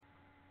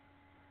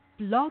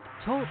Blog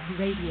Talk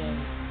Radio.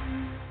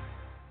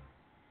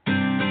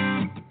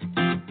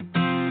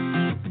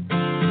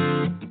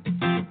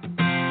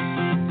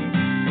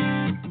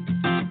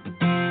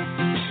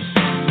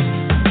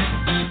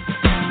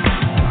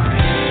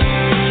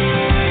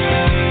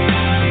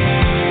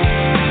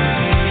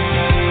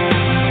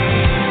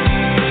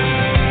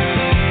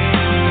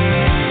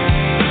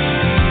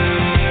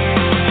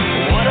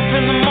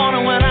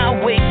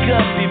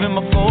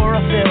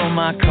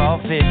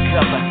 Coffee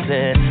cup, I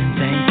said,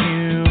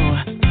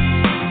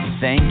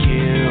 thank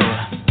you.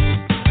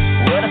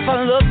 What if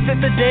I looked at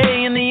the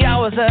day and the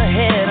hours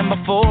ahead, and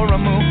before I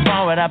moved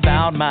forward, I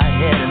bowed my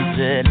head and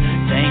said,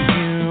 thank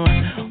you.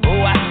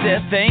 Oh, I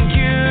said, thank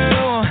you.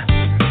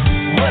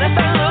 What if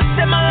I looked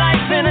at my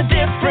life in a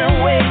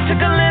different way, took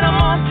a little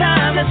more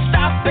time to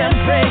stop and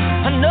pray?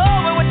 I know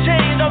it would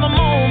change all the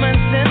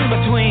moments in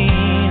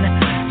between.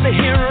 So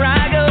here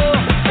I go.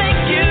 Thank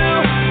you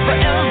for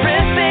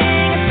everything.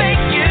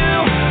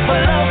 For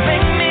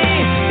loving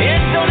me,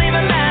 it don't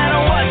even matter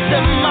what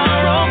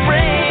tomorrow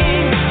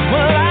brings.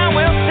 Well, I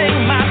will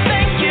sing my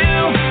thank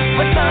you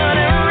for sun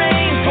and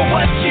rain, for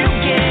what you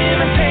give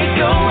and take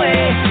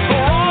away,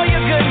 for all your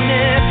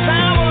goodness.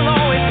 I will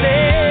always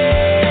say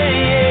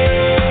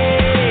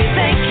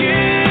thank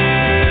you.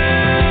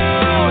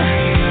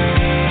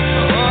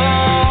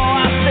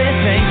 Oh, I say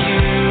thank you.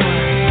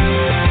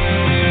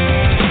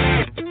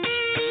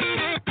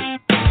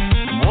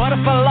 What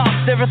if I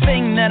lost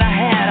everything that I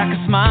had? I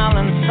could smile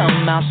and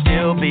somehow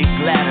still be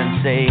glad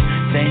and say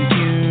thank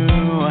you,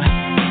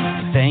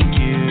 thank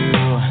you.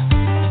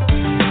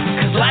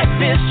 'Cause life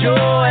is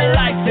joy,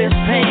 life is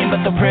pain,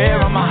 but the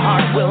prayer on my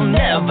heart will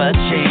never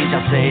change.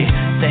 I say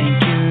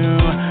thank you,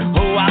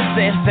 oh, I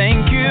say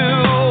thank you.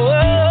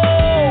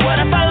 Oh, what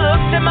if I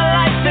looked at my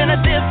life in a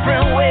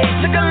different way,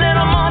 took a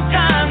little more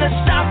time to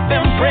stop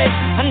and pray?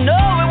 I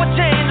know it would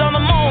change all the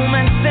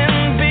moments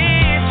in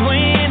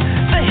between.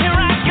 So here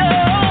I go.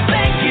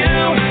 Thank you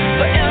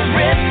for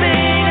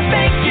everything.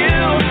 Thank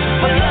you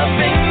for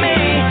loving me.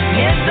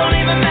 It don't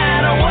even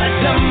matter what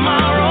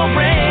tomorrow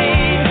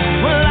brings.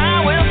 Well,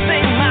 I will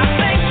sing my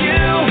thank you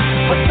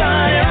for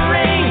sun and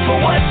rain, for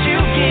what you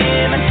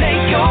give and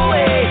take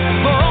away,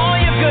 for all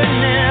your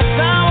goodness.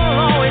 I will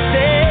always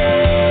say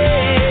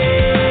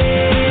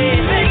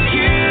thank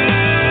you.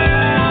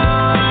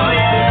 Oh,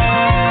 yeah.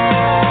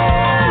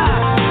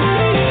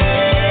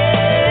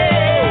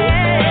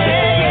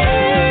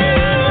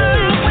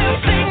 I will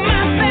sing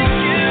my thank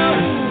you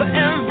for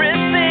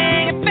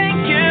everything. Thank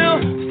you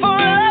for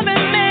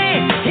loving me.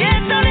 It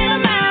don't even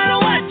matter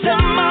what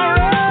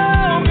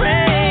tomorrow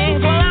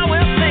brings. Well, I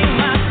will sing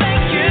my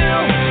thank you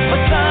for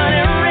sun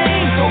and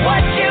rain, for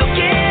what you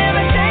give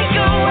and take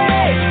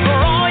away, for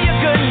all your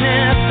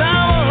goodness. I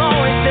will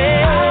always say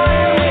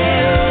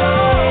for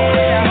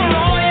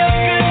all your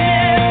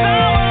goodness. I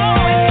will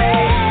always say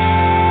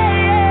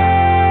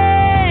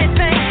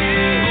thank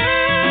you.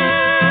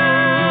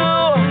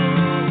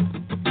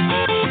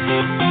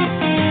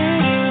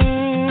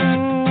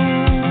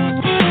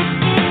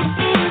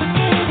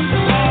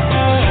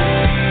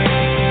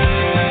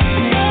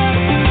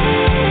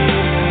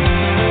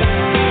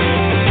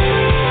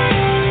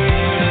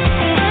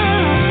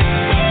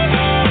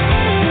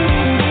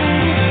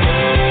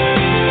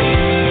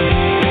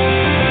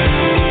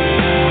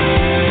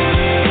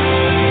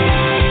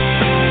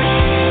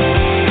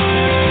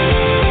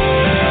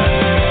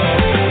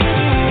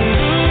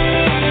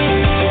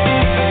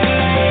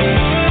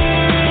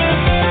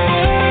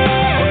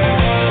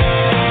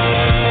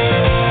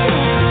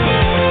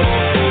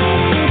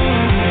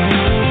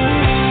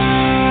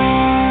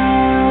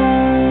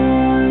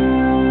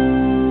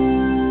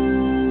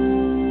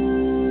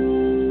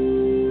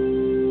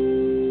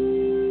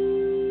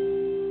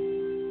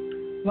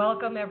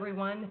 Welcome,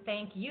 everyone.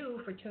 Thank you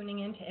for tuning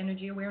in to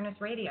Energy Awareness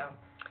Radio.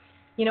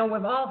 You know,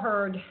 we've all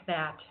heard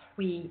that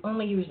we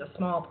only use a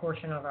small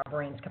portion of our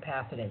brain's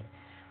capacity.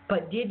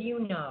 But did you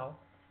know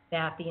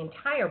that the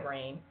entire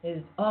brain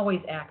is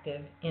always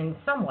active in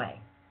some way?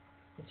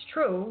 It's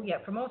true,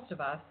 yet for most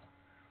of us,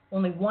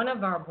 only one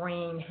of our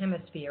brain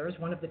hemispheres,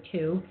 one of the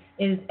two,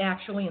 is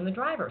actually in the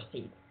driver's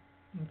seat.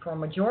 And for a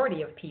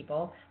majority of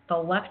people, the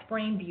left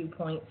brain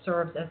viewpoint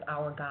serves as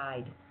our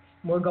guide.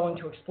 We're going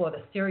to explore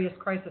the serious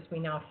crisis we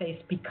now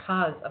face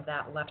because of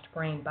that left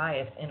brain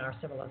bias in our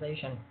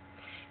civilization.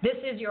 This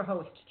is your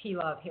host, T.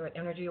 Love, here at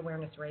Energy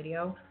Awareness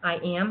Radio. I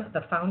am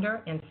the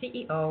founder and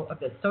CEO of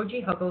the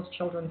Soji Huggles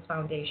Children's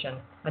Foundation,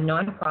 a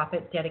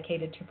nonprofit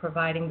dedicated to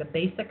providing the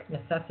basic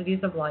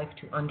necessities of life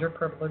to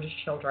underprivileged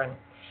children.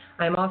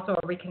 I am also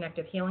a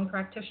reconnective healing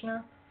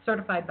practitioner,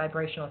 certified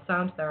vibrational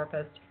sound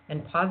therapist,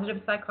 and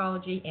positive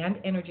psychology and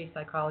energy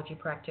psychology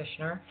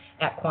practitioner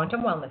at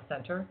Quantum Wellness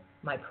Center,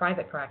 my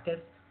private practice,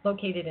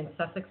 located in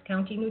Sussex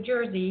County, New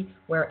Jersey,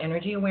 where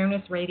Energy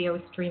Awareness Radio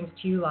streams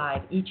to you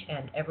live each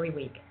and every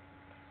week.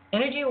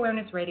 Energy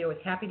Awareness Radio is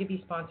happy to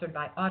be sponsored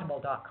by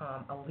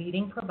Audible.com, a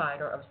leading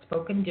provider of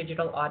spoken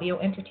digital audio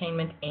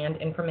entertainment and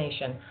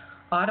information.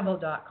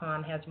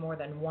 Audible.com has more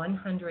than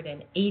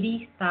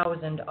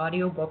 180,000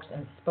 audiobooks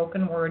and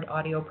spoken word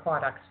audio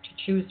products to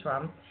choose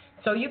from,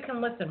 so you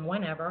can listen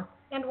whenever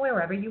and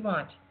wherever you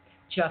want.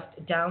 Just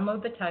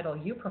download the title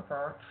you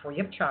prefer free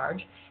of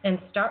charge and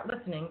start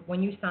listening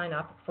when you sign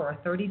up for a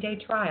 30-day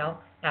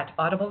trial at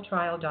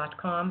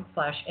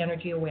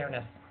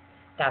audibletrial.com/energyawareness.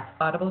 That's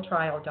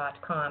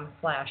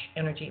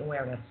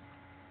audibletrial.com/energyawareness.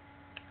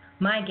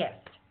 My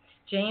guest,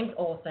 James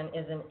Olson,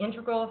 is an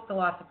integral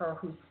philosopher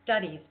whose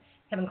studies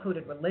have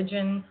included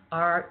religion,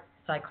 art,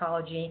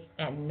 psychology,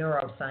 and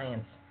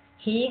neuroscience.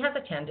 He has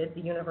attended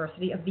the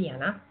University of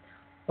Vienna,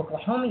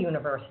 Oklahoma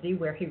University,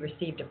 where he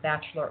received a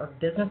Bachelor of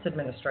Business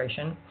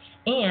Administration,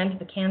 and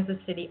the Kansas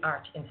City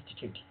Art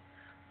Institute.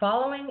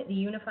 Following the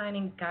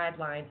unifying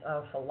guidelines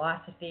of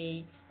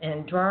philosophy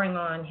and drawing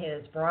on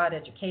his broad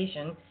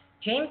education,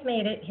 James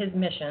made it his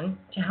mission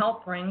to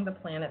help bring the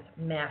planet's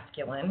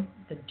masculine,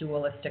 the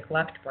dualistic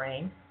left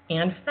brain,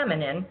 and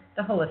feminine,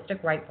 the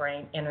holistic right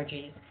brain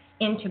energies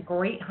into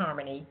great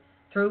harmony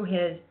through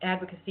his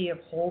advocacy of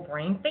whole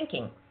brain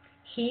thinking.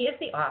 He is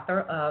the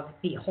author of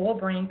The Whole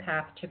Brain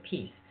Path to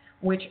Peace,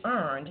 which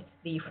earned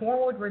the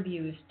Forward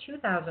Review's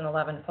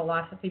 2011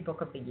 Philosophy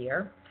Book of the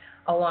Year,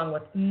 along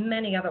with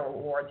many other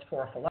awards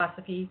for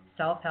philosophy,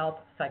 self-help,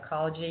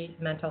 psychology,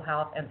 mental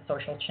health, and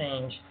social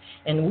change.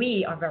 And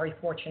we are very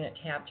fortunate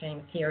to have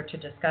James here to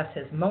discuss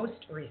his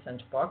most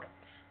recent book,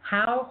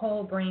 How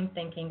Whole Brain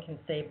Thinking Can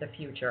Save the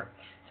Future.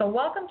 So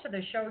welcome to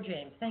the show,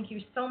 James. Thank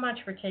you so much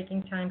for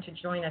taking time to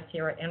join us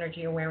here at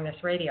Energy Awareness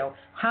Radio.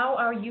 How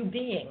are you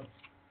being?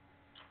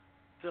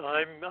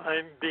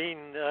 I'm being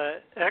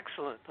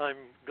excellent. I'm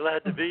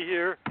glad to be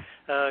here,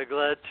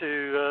 glad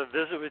to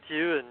visit with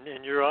you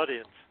and your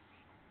audience.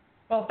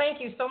 Well,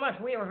 thank you so much.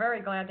 We are very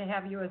glad to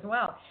have you as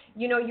well.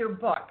 You know, your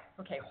book,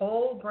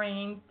 Whole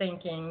Brain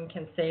Thinking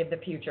Can Save the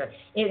Future.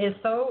 It is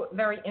so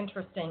very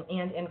interesting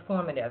and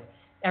informative.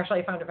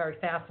 Actually, I found it very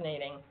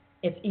fascinating.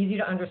 It's easy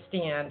to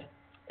understand.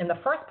 And the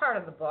first part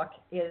of the book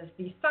is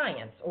the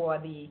science or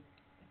the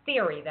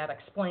theory that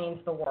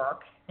explains the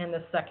work. And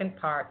the second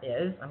part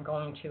is, I'm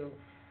going to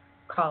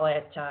call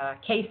it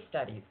case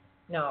studies.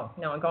 No,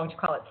 I'm going to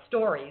call it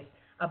stories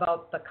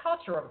about the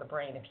culture of the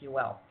brain, if you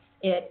will.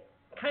 It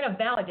kind of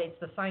validates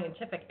the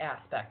scientific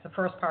aspect, the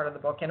first part of the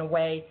book, in a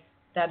way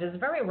that is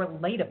very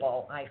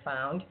relatable, I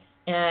found.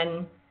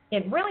 And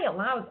it really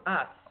allows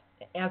us,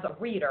 as a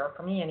reader,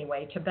 for me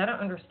anyway, to better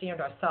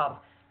understand ourselves,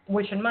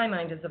 which in my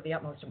mind is of the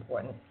utmost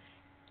importance.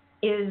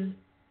 Is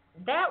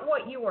that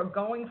what you were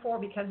going for?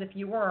 Because if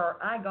you were,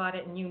 I got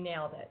it and you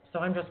nailed it. So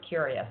I'm just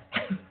curious.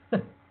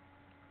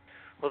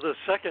 Well, the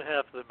second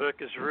half of the book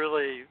is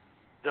really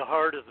the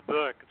heart of the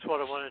book. It's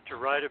what I wanted to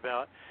write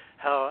about,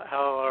 how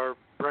our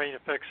brain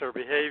affects our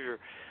behavior.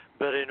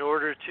 But in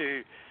order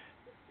to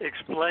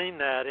explain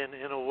that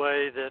in a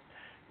way that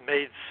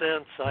made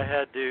sense, I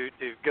had to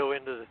go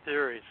into the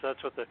theory. So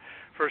that's what the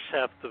first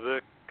half of the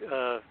book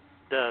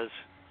does.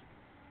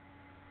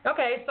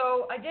 Okay,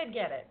 so I did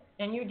get it,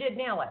 and you did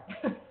nail it.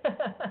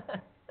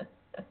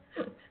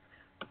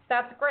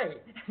 That's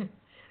great.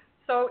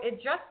 So it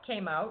just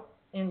came out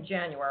in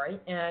January,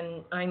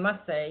 and I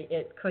must say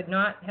it could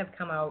not have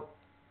come out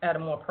at a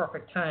more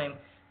perfect time,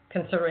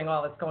 considering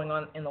all that's going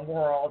on in the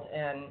world,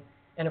 and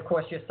of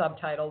course your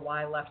subtitle,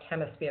 Why Left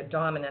Hemisphere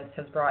Dominance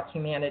Has Brought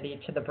Humanity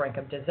to the Brink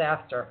of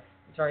Disaster.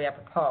 It's very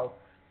apropos.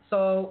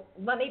 So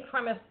let me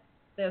premise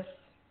this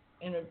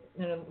in a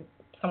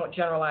somewhat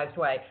generalized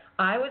way.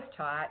 I was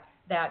taught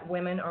that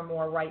women are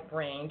more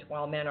right-brained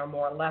while men are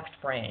more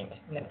left-brained.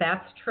 And if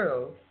that's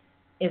true,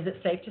 is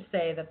it safe to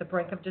say that the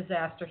brink of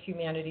disaster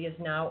humanity is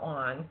now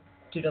on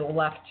due to the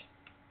left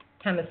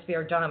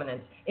hemisphere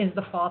dominance is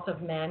the fault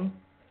of men?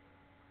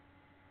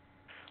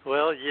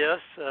 Well,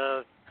 yes.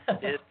 I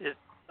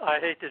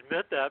hate to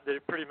admit that, but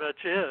it pretty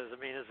much is. I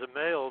mean, as a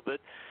male, but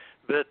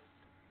the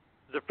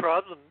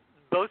problem,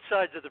 both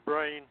sides of the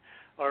brain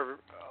are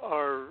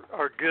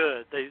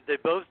good. They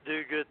both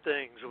do good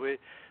things.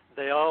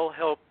 They all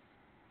help.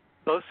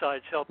 Both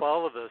sides help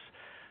all of us,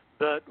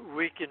 but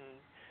we can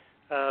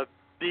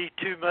be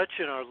too much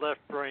in our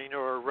left brain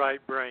or our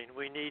right brain.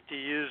 We need to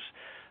use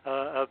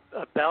a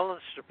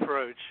balanced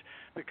approach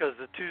because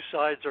the two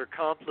sides are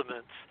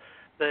complements.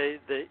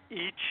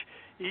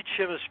 Each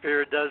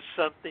hemisphere does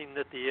something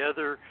that the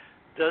other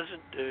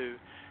doesn't do,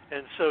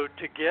 and so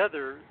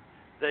together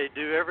they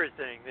do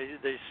everything.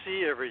 They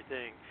see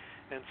everything,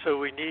 and so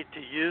we need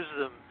to use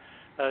them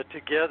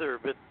together.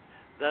 But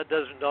that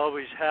doesn't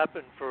always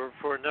happen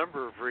for a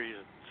number of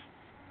reasons.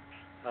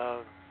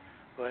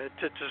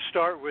 To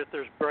start with,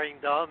 there's brain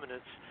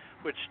dominance,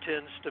 which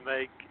tends to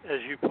make,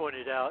 as you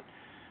pointed out,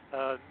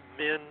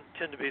 men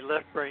tend to be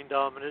left brain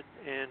dominant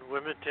and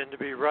women tend to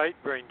be right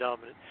brain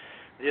dominant.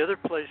 The other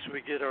place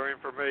we get our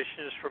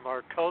information is from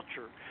our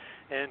culture,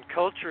 and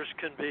cultures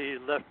can be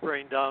left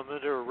brain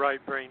dominant or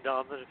right brain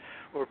dominant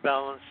or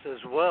balanced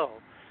as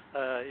well.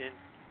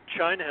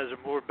 China has a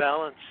more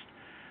balanced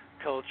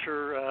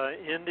culture.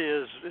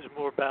 India is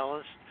more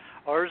balanced.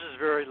 Ours is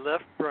very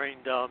left brain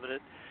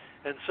dominant.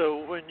 And so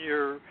when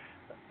you're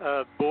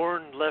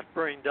born left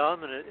brain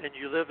dominant and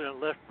you live in a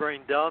left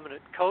brain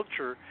dominant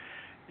culture,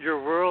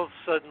 your world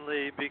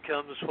suddenly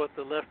becomes what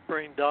the left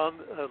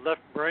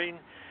brain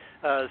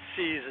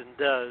sees and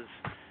does,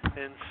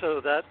 and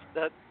so that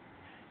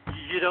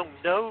you don't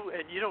know,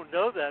 and you don't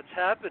know that's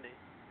happening.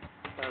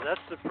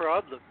 That's the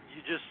problem.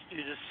 You just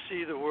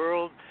see the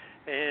world,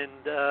 and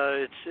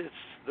it's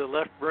the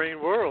left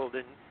brain world,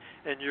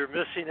 and you're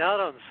missing out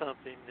on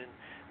something. And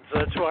so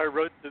that's why I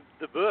wrote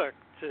the book,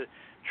 to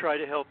try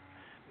to help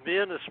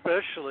men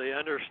especially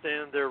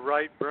understand their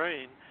right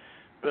brain,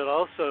 but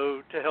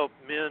also to help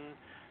men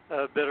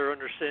better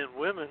understand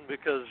women,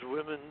 because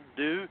women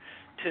do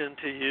tend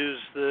to use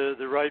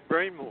the right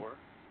brain more.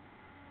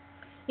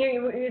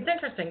 It's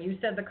interesting. You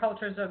said the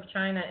cultures of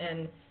China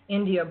and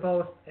India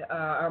both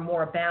are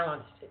more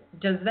balanced.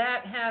 Does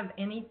that have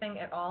anything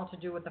at all to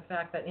do with the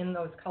fact that in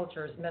those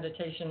cultures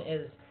meditation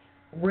is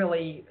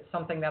really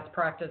something that's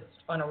practiced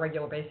on a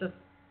regular basis?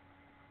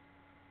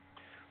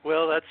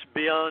 Well, that's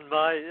beyond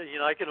my,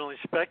 I can only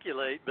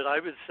speculate, but I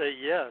would say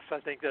yes. I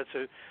think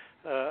that's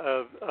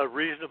a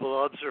reasonable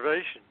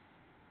observation.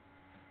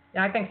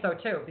 Yeah, I think so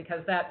too,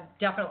 because that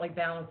definitely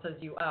balances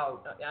you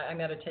out. I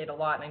meditate a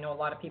lot, and I know a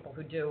lot of people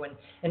who do,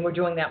 and we're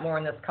doing that more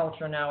in this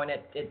culture now, and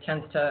it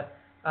tends to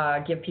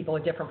give people a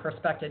different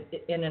perspective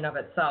in and of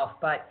itself.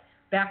 But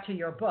back to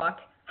your book.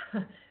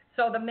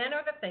 So the men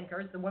are the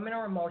thinkers, the women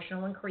are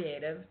emotional and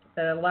creative,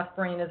 the left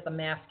brain is the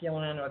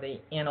masculine or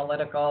the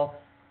analytical,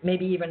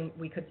 maybe even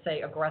we could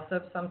say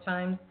aggressive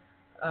sometimes,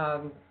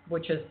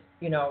 which is,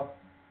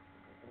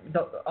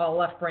 all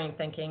left brain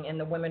thinking, and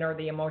the women are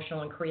the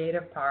emotional and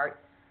creative part.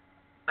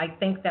 I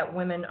think that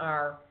women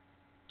are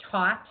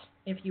taught,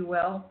 if you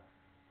will,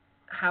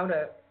 how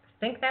to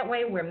think that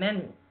way, where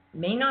men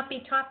may not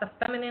be taught the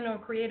feminine or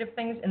creative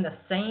things in the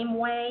same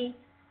way.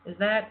 Is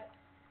that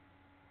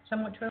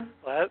somewhat true?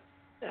 Well,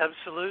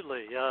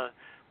 absolutely.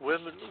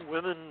 Women,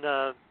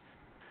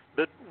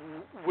 but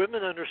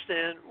women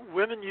understand.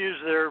 Women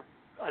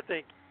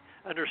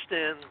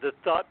understand the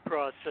thought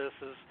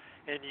processes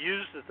and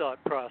use the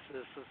thought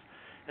processes.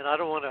 And I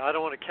don't want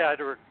to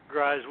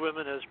categorize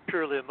women as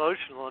purely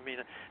emotional. I mean,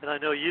 and I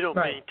know you don't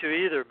mean to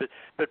either.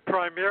 But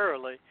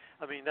primarily,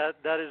 I mean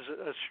that is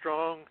a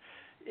strong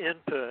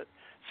input.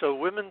 So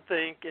women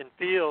think and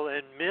feel,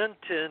 and men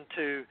tend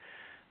to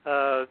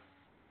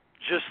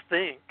just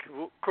think.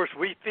 Of course,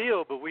 we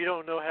feel, but we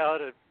don't know how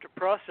to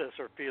process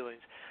our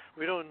feelings.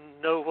 We don't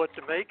know what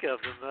to make of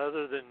them,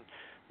 other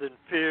than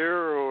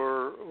fear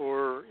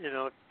or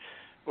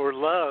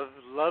love.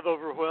 Love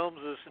overwhelms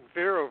us, and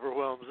fear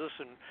overwhelms us,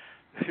 and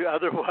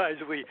otherwise,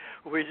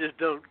 we just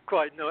don't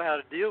quite know how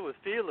to deal with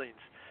feelings.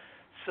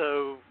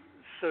 So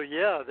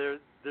yeah,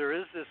 there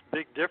is this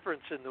big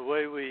difference in the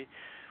way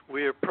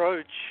we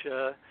approach,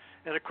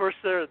 and of course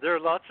there are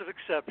lots of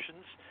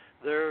exceptions.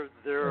 There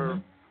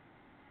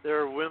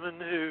are women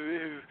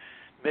who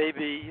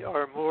maybe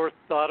are more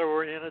thought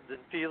oriented than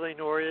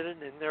feeling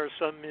oriented, and there are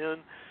some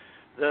men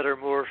that are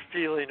more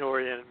feeling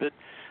oriented. But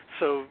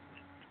so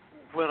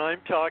when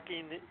I'm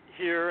talking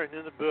here and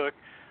in the book,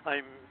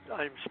 I'm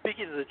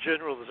speaking of the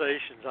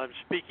generalizations. I'm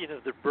speaking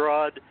of the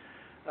broad,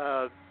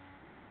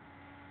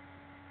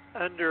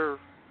 under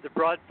the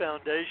broad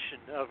foundation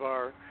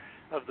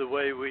of the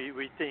way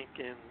we think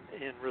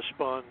and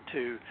respond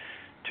to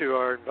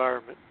our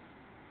environment.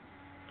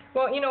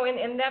 Well,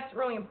 and that's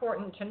really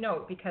important to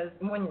note, because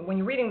when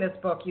you're reading this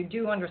book, you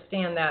do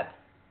understand that,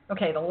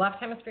 okay, the left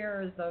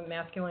hemisphere is the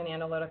masculine,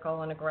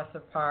 analytical, and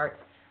aggressive part.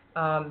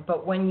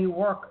 But when you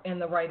work,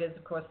 and the right is,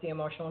 of course, the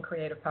emotional and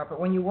creative part. But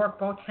when you work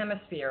both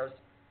hemispheres,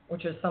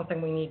 which is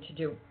something we need to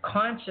do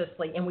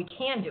consciously, and we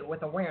can do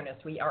with awareness,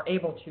 we are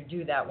able to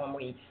do that when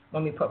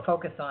we put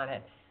focus on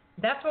it.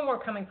 That's when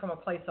we're coming from a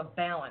place of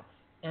balance,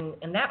 and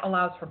that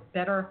allows for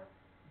better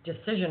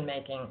decision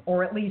making,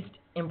 or at least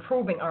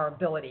improving our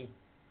ability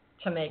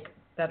to make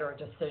better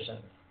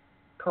decisions.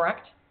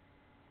 Correct?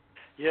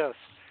 Yes,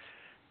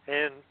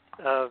 and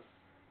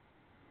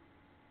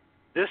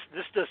this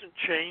doesn't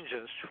change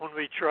us when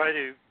we try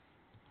to,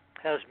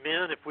 as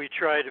men, if we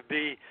try to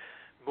be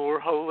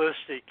more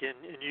holistic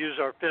and use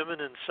our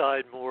feminine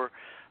side more.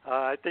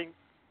 I think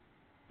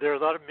there are a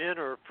lot of men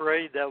who are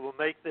afraid that will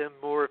make them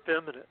more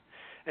effeminate,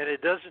 and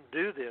it doesn't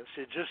do this.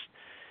 It just,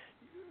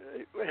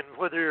 and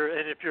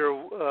if you're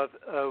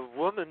a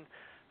woman,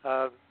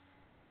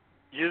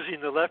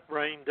 using the left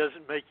brain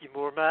doesn't make you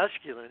more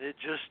masculine. It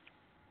just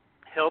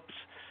helps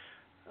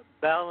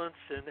balance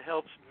and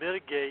helps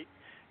mitigate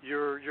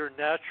your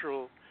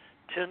natural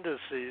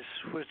tendencies,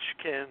 which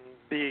can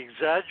be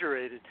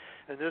exaggerated,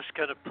 and this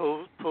kind of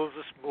pulls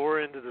us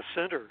more into the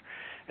center,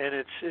 and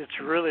it's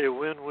really a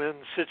win-win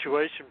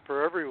situation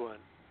for everyone.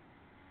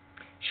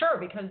 Sure,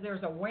 because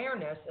there's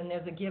awareness and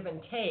there's a give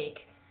and take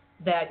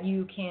that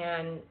you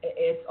can.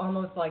 It's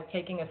almost like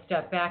taking a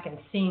step back and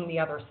seeing the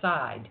other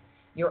side.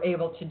 You're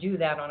able to do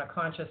that on a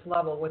conscious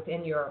level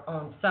within your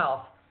own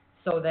self,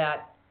 so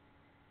that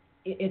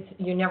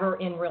you're never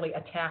in really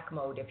attack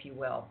mode, if you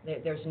will.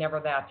 There's never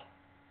that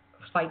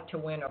fight to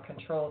win or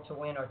control to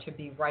win or to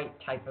be right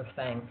type of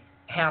thing.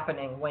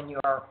 happening when you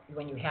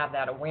have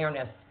that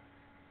awareness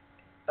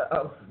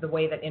of the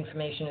way that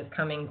information is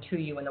coming to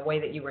you and the way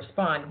that you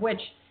respond, which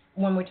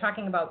when we're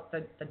talking about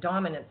the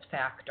dominance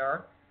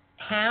factor,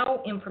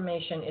 how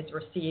information is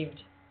received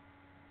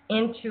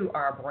into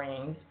our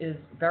brains is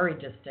very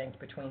distinct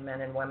between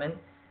men and women,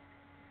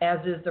 as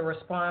is the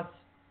response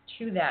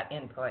to that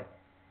input.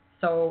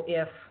 So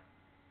if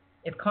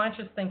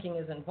conscious thinking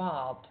is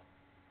involved,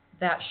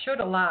 that should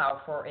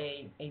allow for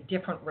a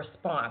different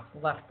response,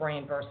 left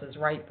brain versus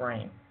right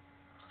brain,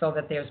 so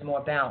that there's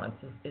more balance.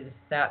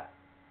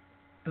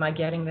 Am I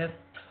getting this?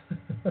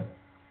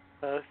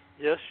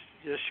 Yes,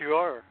 you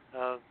are.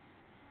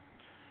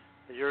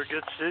 You're a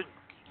good student.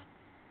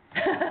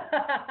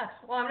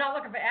 Well, I'm not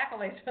looking for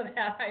accolades for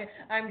that.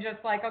 I'm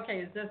just like, okay,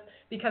 is this,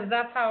 because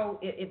that's how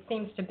it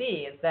seems to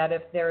be, is that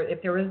if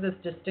there is this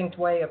distinct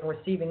way of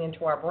receiving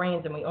into our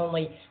brains and we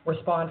only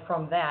respond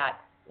from that,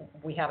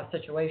 we have a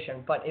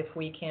situation. But if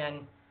we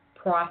can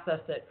process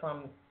it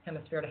from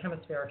hemisphere to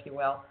hemisphere, if you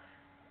will,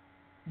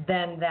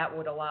 then that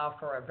would allow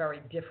for a very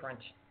different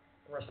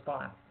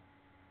response.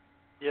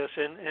 Yes,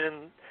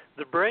 and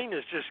the brain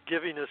is just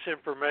giving us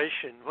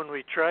information. When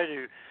we try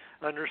to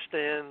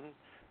understand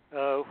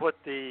what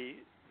the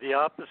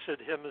opposite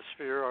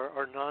hemisphere,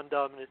 our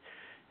non-dominant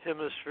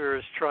hemisphere,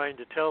 is trying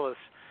to tell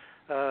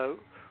us,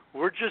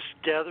 we're just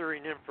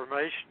gathering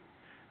information.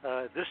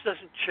 This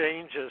doesn't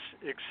change us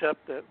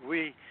except that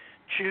we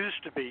choose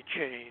to be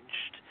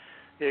changed,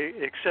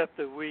 except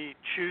that we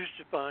choose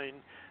to find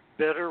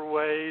better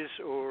ways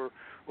or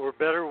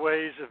better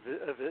ways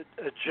of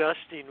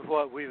adjusting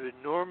what we would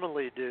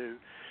normally do.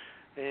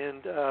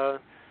 And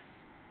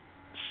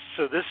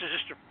so this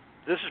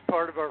is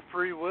part of our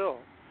free will.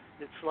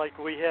 It's like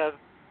we have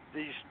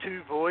these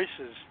two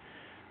voices,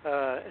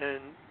 and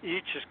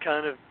each is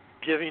kind of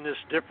giving us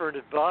different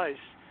advice,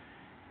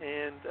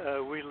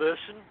 and we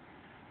listen.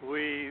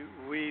 We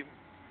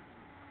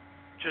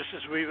just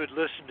as we would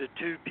listen to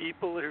two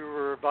people who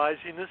were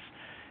advising us,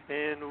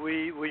 and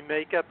we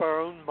make up our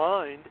own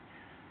mind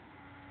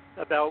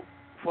about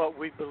what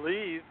we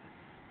believe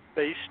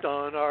based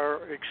on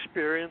our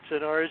experience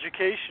and our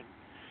education.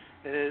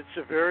 And it's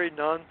a very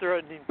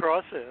non-threatening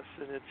process,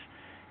 and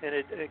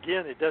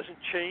it doesn't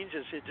change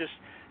us. It just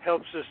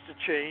helps us to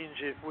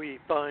change if we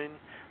find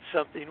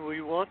something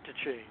we want to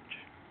change.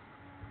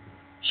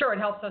 Sure, it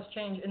helps us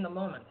change in the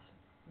moment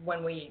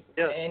when we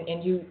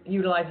and you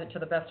utilize it to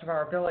the best of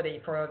our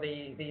ability for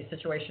the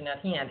situation at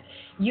hand.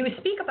 You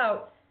speak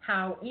about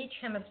how each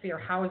hemisphere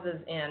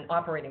houses an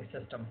operating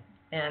system,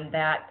 and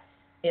that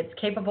it's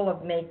capable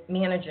of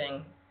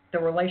managing the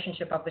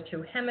relationship of the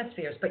two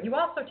hemispheres. But you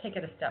also take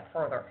it a step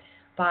further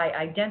by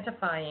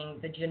identifying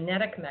the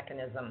genetic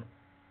mechanism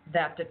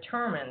that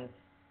determines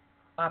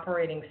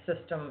operating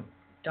system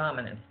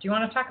dominance. Do you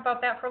want to talk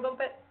about that for a little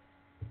bit?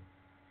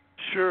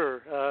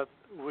 Sure.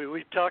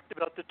 We talked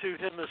about the two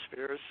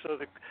hemispheres. So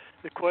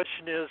the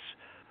question is,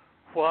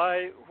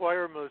 why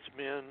are most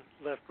men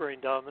left brain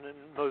dominant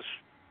and most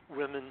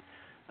women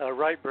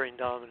right brain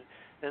dominant?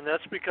 And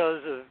that's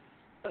because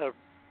of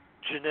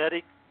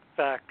genetic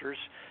factors.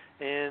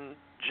 And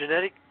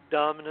genetic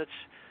dominance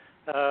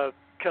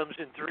comes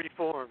in three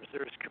forms.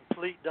 There's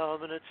complete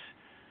dominance,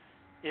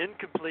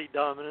 incomplete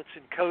dominance,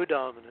 and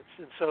codominance.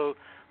 And so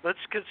let's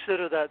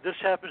consider that this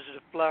happens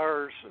to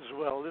flowers as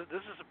well. This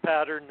is a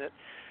pattern that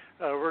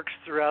works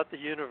throughout the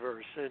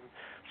universe. And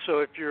so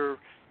if you're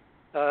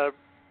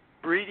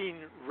breeding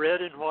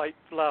red and white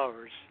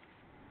flowers,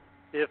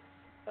 if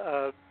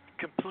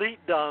complete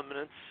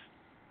dominance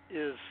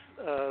is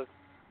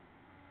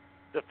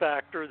the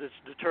factor that's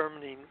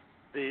determining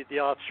the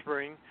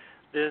offspring,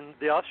 then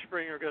the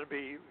offspring are going to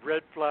be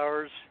red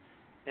flowers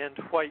and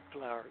white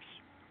flowers.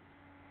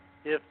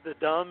 If the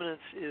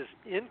dominance is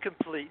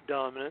incomplete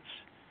dominance,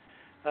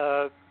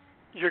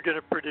 you're going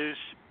to produce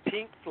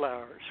pink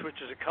flowers, which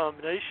is a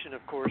combination,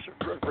 of course,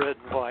 of red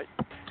and white.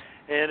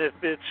 And if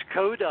it's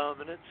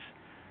codominance,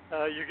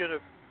 you're going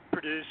to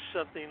produce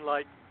something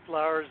like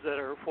flowers that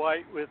are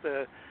white with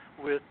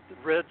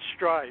red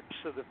stripes.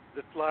 So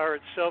the flower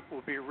itself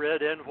will be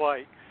red and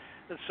white.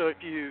 And so if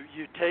you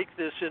take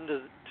this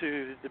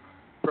into the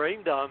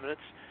brain dominance,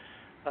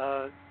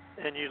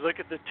 and you look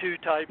at the two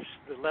types,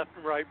 the left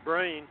and right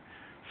brain,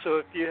 so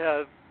if you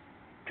have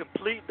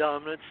complete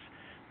dominance,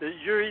 that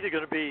you're either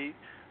going to be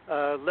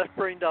left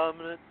brain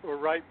dominant or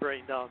right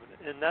brain dominant,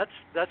 and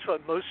that's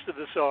what most of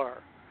us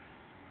are,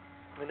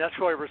 and that's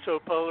why we're so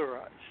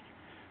polarized.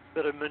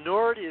 But a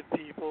minority of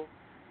people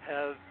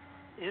have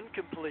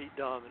incomplete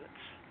dominance,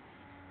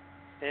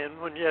 and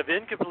when you have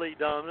incomplete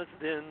dominance,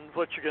 then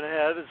what you're going to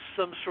have is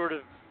some sort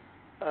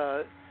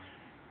of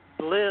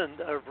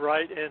blend of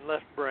right and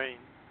left brain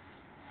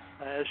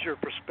as your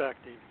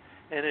perspective.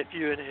 And if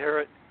you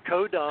inherit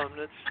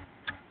codominance,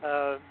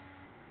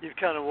 you've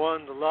kind of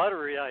won the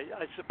lottery,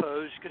 I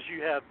suppose, because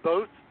you have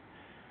both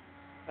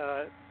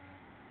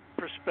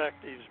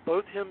perspectives.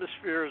 Both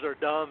hemispheres are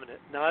dominant.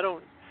 Now,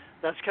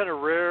 that's kind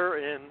of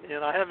rare,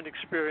 and I haven't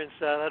experienced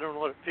that. I don't know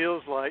what it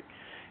feels like.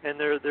 And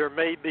there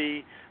may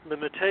be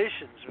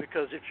limitations,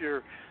 because if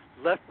you're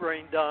left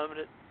brain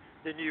dominant,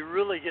 then you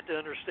really get to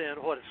understand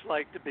what it's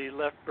like to be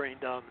left brain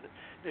dominant.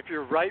 If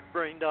you're right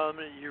brain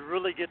dominant, you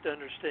really get to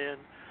understand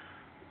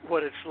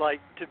what it's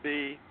like to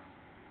be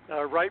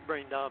right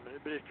brain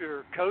dominant. But if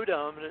you're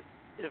co-dominant,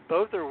 if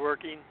both are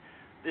working,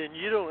 then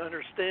you don't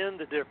understand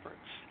the difference.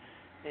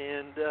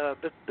 And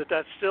but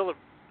that's still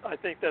I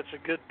think that's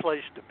a good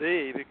place to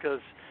be,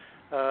 because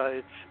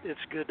it's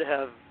good to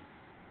have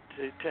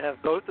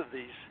both of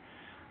these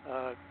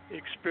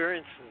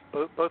experiences,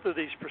 both of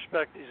these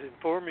perspectives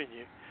informing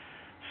you.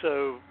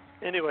 So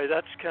anyway,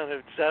 that's kind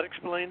of, does that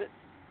explain it?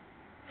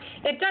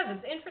 It does.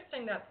 It's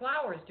interesting that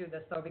flowers do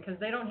this, though, because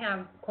they don't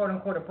have,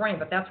 quote-unquote, a brain,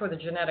 but that's where the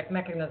genetic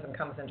mechanism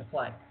comes into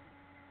play.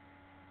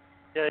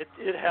 Yeah,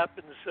 it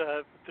happens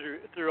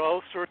through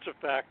all sorts of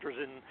factors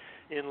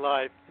in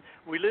life.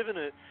 We live in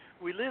a,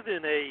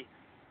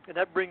 and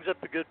that brings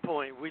up a good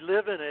point. We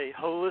live in a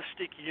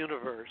holistic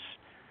universe,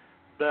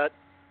 but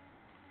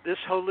this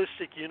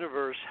holistic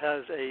universe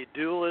has a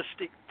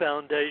dualistic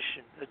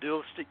foundation, a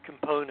dualistic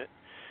component.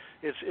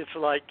 It's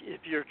like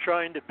if you're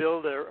trying to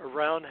build a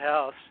round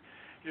house,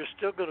 you're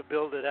still going to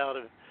build it out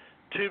of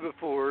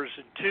 2x4s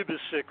and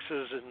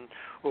 2x6s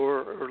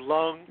or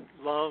long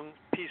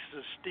pieces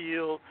of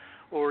steel,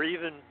 or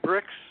even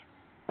bricks.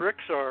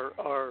 Bricks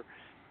are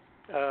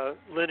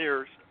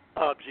linear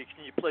objects,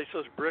 and you place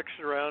those bricks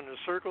around in a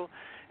circle,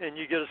 and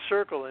you get a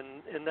circle,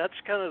 and that's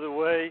kind of the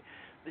way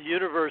the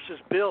universe is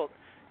built.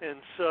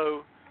 And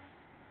so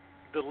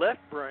the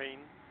left brain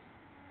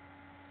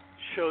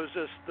shows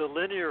us the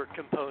linear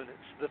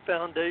components, the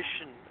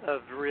foundation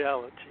of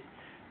reality,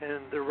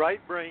 and the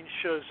right brain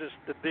shows us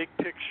the big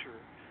picture,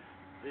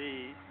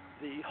 the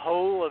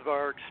whole of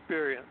our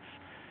experience.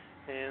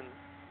 And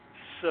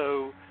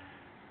so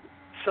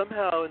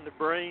somehow in the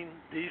brain,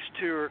 these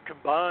two are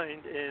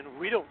combined, and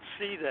we don't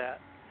see that.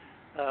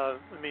 I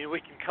mean,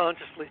 we can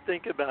consciously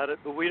think about it,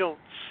 but we don't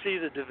see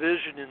the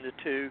division in the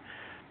two.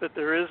 But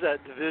there is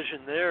that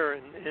division there,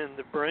 and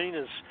the brain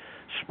is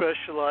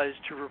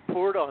specialized to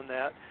report on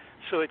that.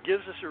 So it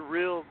gives us a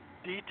real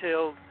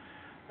detailed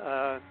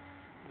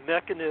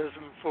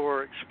mechanism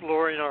for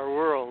exploring our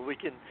world. We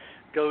can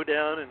go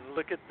down and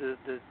look at the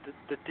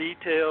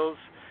details,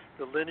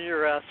 the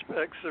linear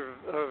aspects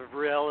of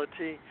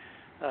reality.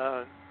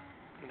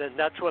 Then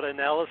that's what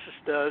analysis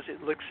does.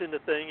 It looks into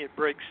things, it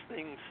breaks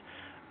things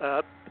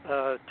up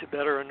to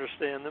better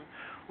understand them.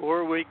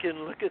 Or we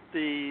can look at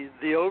the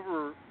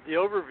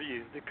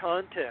overview, the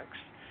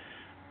context.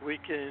 We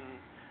can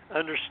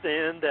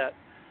understand that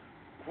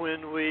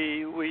when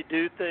we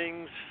do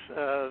things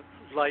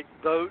like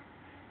vote,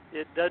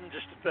 it doesn't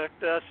just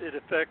affect us, it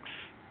affects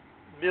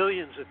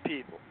millions of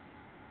people.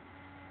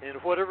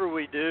 And whatever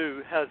we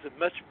do has a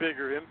much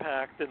bigger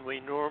impact than we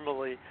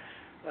normally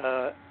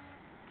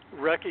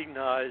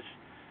recognize,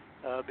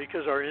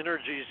 because our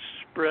energies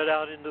spread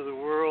out into the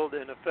world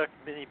and affect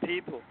many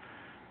people.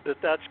 But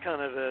that's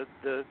kind of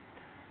the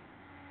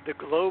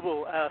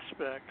global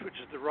aspect, which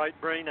is the right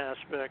brain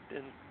aspect,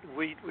 and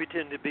we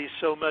tend to be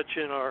so much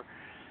in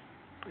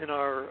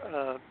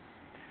our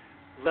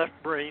left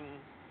brain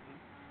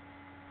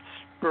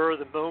spur of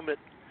the moment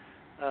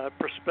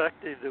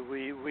perspective that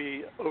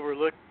we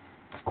overlook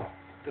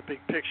the big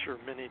picture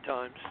many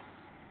times.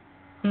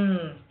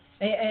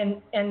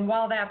 And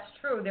while that's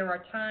true, there are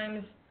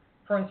times,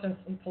 for instance,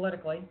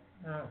 politically,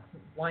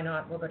 why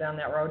not? We'll go down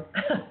that road.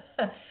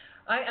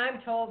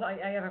 I'm told, I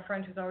have a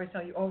friend who's always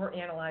telling you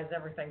overanalyze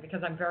everything,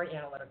 because I'm very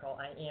analytical.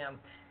 I am.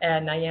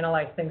 And I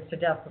analyze things to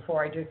death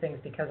before I do things,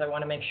 because I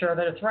want to make sure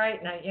that it's right,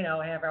 and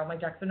I have all my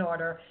ducks in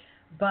order.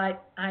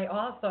 But I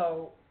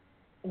also,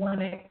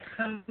 when it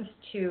comes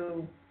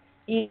to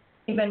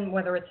even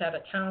whether it's at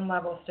a town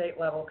level, state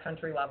level,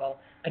 country level,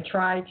 I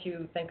try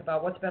to think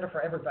about what's better for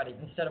everybody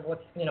instead of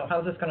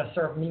how's this going to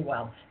serve me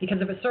well?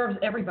 Because if it serves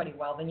everybody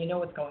well, then you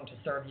know it's going to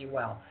serve you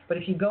well. But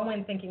if you go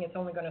in thinking it's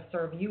only going to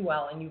serve you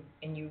well, and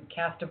you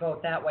cast a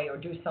vote that way or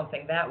do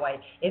something that way,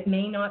 it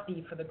may not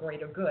be for the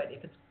greater good.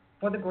 If it's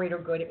for the greater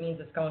good, it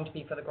means it's going to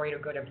be for the greater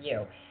good of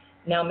you.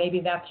 Now, maybe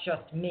that's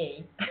just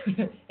me,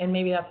 and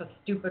maybe that's a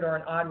stupid or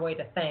an odd way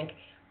to think,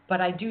 but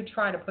I do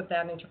try to put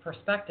that into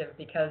perspective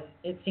because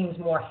it seems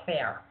more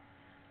fair.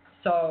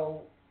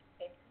 So,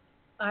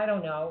 I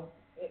don't know.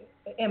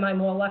 Am I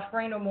more left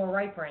brain or more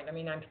right brain? I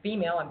mean, I'm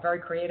female, I'm very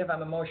creative,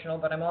 I'm emotional,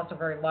 but I'm also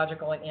very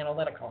logical and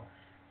analytical.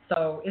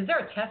 So, is there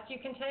a test you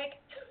can take?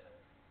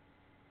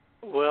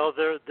 Well,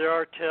 there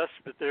are tests,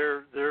 but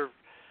they're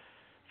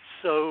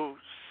so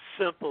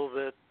simple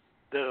that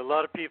a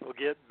lot of people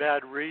get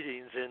bad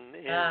readings, and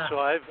so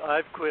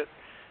I've quit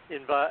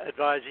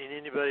advising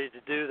anybody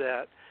to do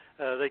that.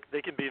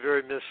 They can be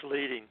very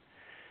misleading.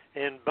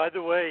 And by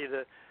the way,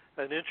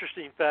 an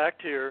interesting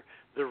fact here,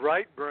 the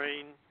right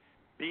brain,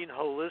 being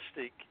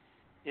holistic,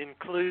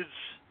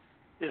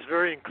 is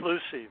very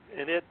inclusive,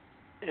 and it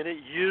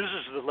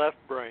uses the left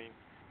brain.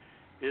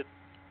 The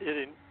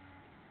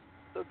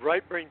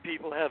right brain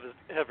people have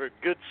a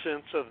good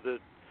sense of the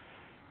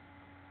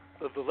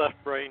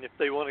left brain if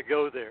they want to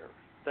go there.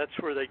 That's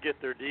where they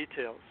get their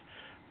details.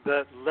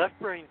 But left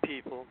brain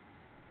people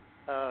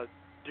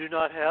do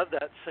not have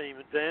that same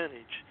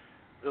advantage.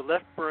 the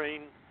left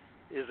brain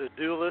is a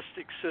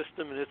dualistic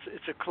system, and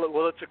it's a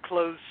closed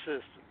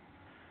system,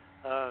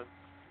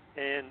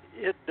 and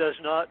it does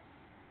not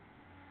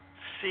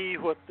see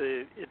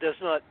it does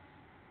not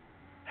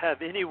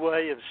have any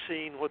way of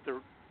seeing what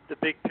the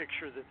big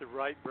picture that the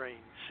right brain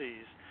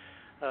sees.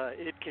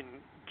 It can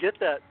get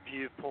that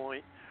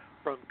viewpoint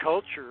from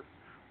culture,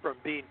 from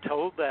being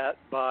told that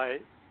by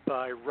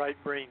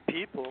right brain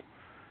people.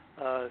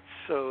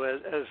 So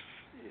as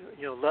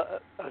you know,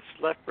 us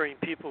left brain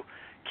people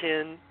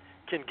can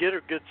get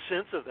a good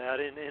sense of that,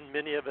 and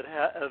many of us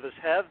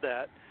have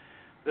that,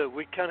 but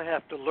we kind of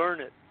have to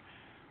learn it.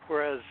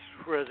 Whereas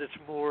it's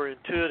more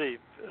intuitive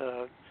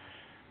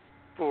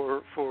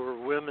for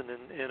women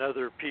and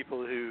other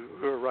people who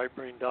are right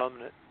brain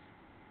dominant.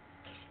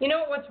 You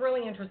know what's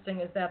really interesting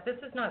is that this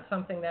is not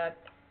something that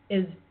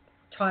is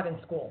taught in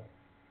school.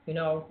 You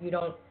know,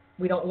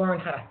 we don't learn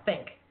how to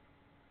think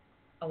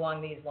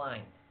along these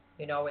lines.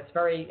 You know,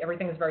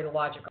 everything is very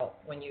logical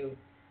when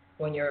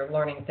you're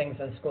learning things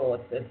in school.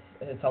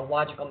 It's a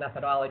logical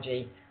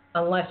methodology,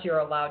 unless you're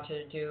allowed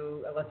to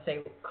do, let's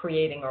say,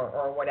 creating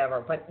or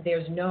whatever. But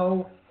there's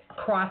no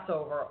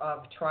crossover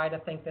of try to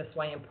think this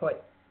way and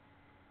put,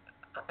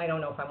 I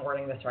don't know if I'm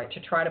wording this right, to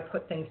try to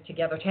put things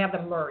together, to have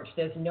them merge.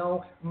 There's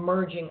no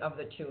merging of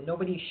the two.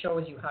 Nobody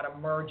shows you how to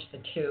merge the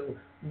two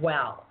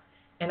well.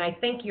 And I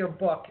think your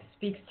book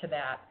speaks to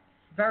that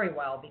very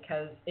well,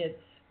 because it's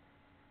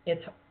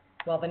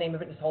the name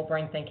of it is whole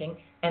brain thinking,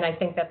 and I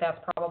think that that's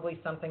probably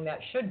something that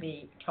should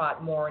be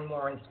taught more and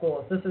more in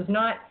schools. This is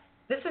not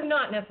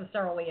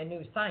necessarily a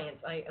new science.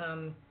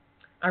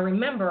 I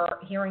remember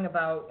hearing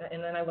about,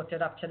 and then I looked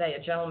it up today,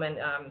 a gentleman,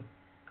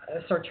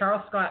 Sir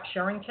Charles Scott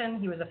Sherrington.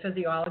 He was a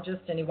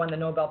physiologist, and he won the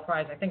Nobel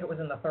Prize. I think it was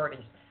in the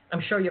 30s.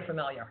 I'm sure you're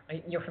familiar.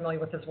 You're familiar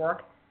with his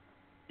work?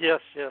 Yes.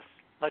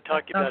 I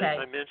talk about it,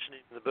 and I mention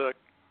it in the book.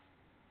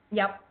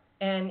 Yep.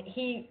 And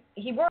he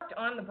worked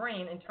on the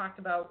brain and talked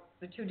about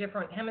the two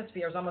different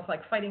hemispheres almost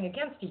like fighting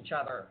against each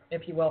other,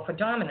 if you will, for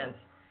dominance,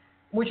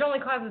 which only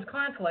causes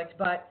conflict.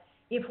 But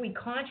if we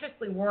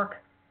consciously work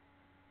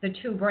the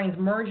two brains,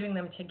 merging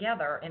them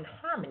together in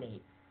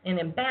harmony and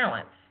in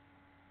balance,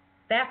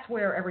 that's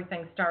where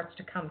everything starts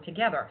to come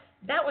together.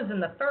 That was in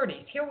the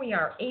 30s. Here we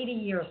are 80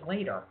 years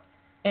later,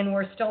 and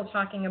we're still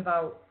talking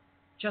about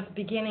just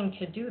beginning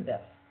to do this.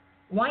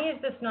 Why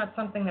is this not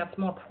something that's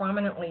more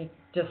prominently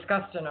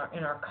discussed in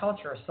our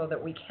culture so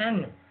that we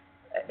can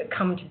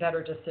come to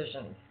better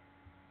decisions?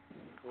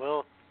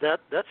 Well,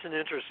 that's an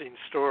interesting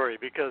story,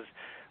 because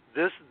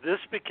this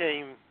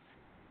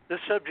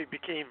subject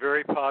became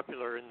very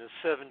popular in the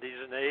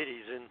 70s and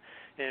 80s,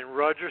 and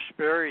Roger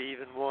Sperry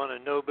even won a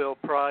Nobel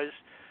Prize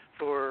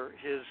for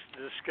his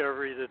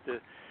discovery that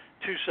the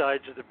two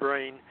sides of the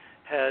brain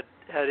had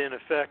in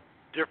effect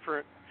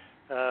different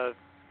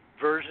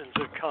versions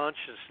of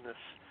consciousness.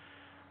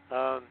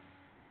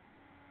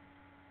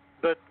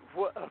 But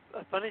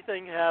a funny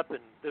thing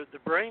happened. The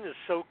brain is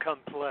so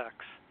complex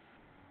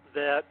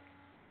that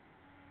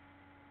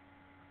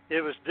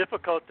it was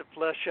difficult to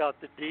flesh out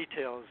the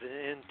details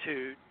and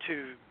to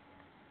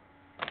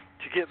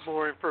get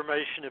more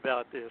information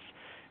about this.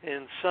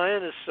 And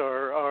scientists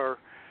are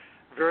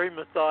very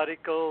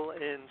methodical,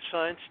 and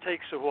science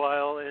takes a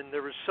while, and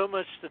there was so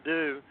much to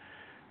do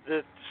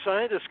that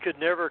scientists could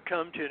never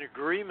come to an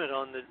agreement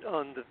on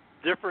the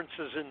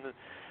differences in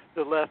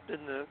the left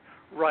and the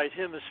right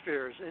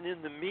hemispheres. And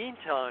in the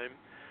meantime,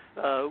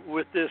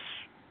 with this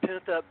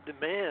pent-up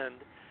demand,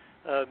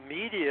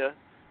 media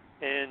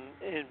and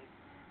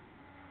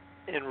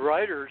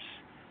writers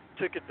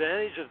took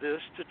advantage of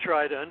this to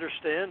try to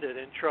understand it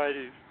and try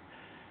to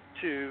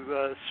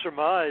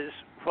surmise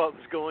what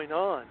was going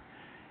on.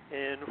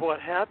 And what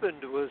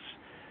happened was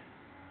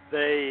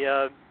they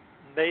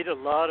made a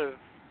lot of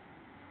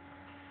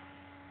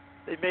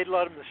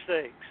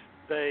mistakes.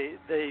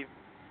 They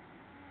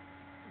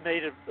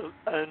made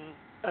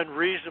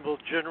unreasonable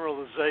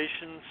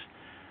generalizations,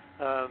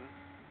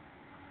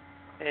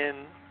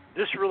 and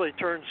this really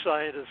turned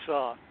scientists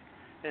off.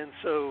 And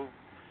so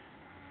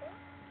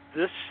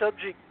this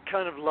subject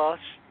kind of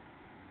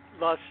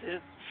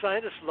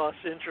scientists lost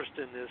interest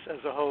in this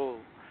as a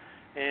whole.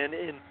 And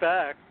in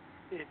fact,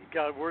 it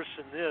got worse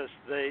than this.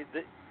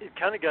 It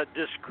kind of got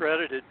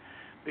discredited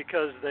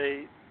because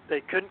they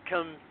couldn't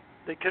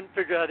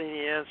figure out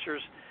any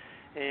answers,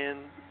 and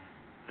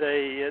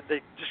they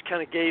just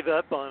kind of gave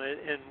up on it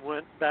and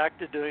went back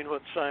to doing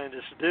what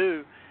scientists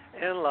do,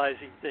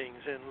 analyzing things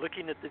and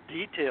looking at the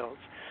details.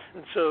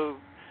 And so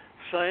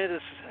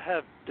scientists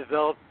have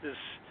developed this,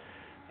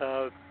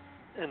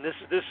 and this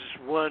is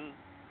one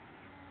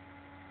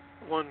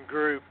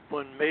group,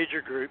 one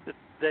major group, that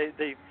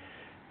they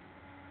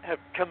have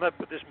come up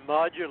with this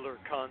modular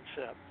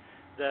concept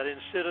that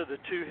instead of the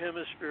two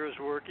hemispheres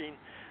working,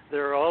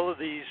 there are all of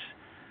these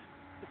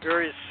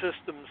various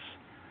systems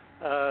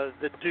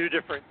that do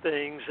different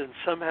things, and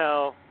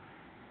somehow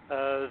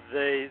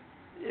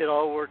it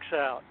all works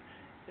out.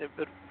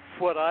 But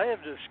what I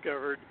have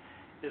discovered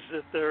is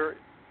that there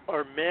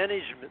are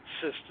management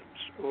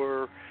systems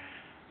or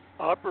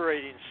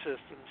operating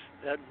systems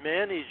that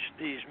manage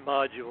these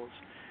modules,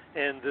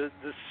 and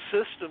the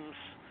systems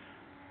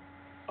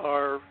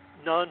are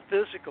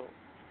non-physical,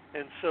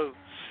 and so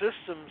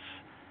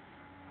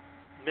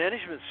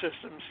management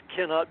systems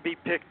cannot be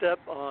picked up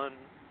on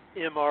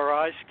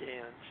MRI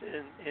scans,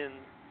 and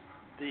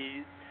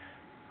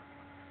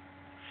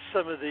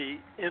some of the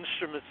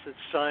instruments that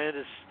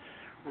scientists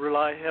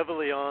rely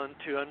heavily on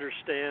to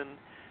understand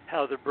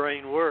how the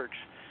brain works.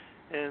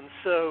 And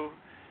so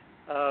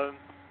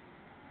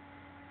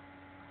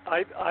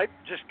I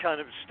just kind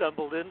of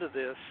stumbled into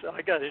this.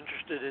 I got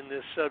interested in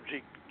this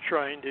subject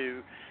trying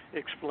to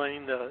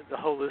explain the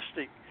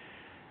holistic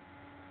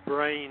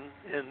brain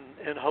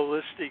and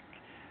holistic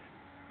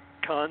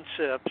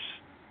concepts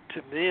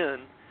to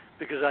men,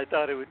 because I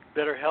thought it would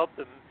better help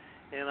them.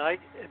 And I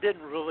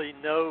didn't really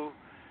know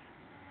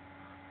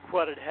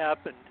what had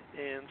happened,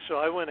 and so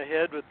I went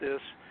ahead with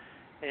this.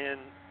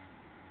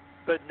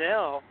 But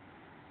now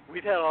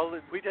we've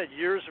had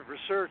years of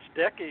research,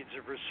 decades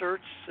of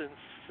research since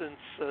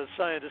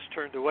scientists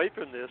turned away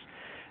from this,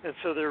 and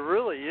so there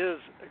really is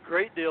a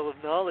great deal of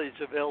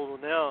knowledge available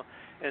now,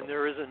 and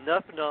there is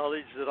enough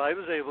knowledge that I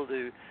was able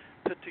to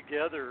put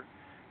together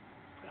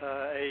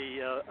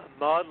a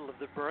model of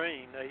the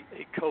brain,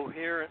 a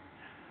coherent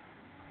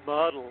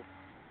model,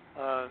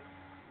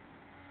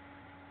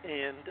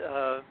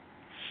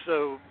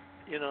 so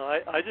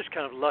I just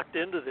kind of lucked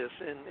into this,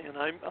 and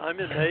I'm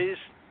amazed,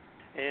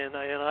 and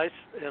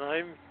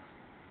I'm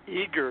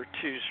eager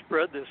to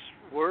spread this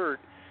word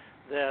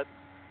that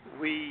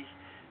we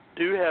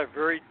do have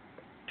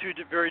two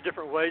very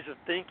different ways of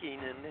thinking,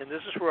 and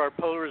this is where our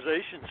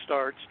polarization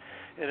starts.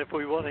 And if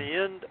we want to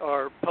end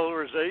our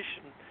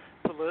polarization,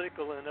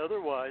 political and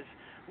otherwise,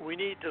 we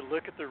need to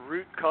look at the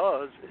root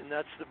cause, and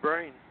that's the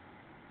brain.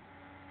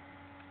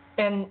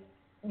 And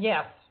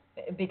yes,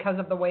 because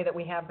of the way that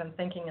we have been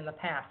thinking in the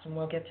past, and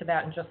we'll get to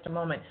that in just a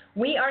moment.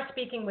 We are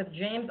speaking with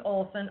James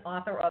Olson,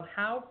 author of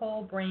How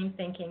Whole Brain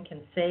Thinking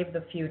Can Save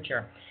the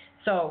Future.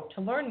 So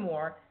to learn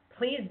more,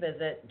 please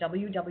visit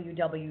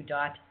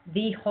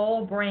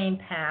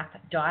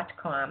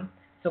www.thewholebrainpath.com.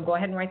 So go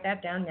ahead and write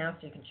that down now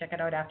so you can check it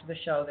out after the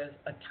show. There's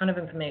a ton of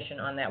information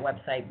on that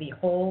website,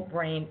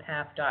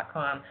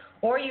 thewholebrainpath.com.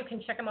 Or you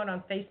can check him out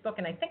on Facebook,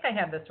 and I think I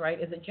have this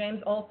right. Is it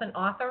James Olson,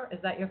 author?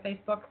 Is that your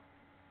Facebook?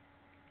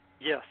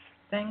 Yes.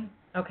 Thing?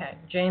 Okay,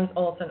 James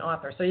Olson,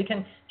 author. So you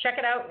can check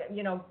it out,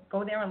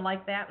 go there and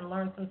like that and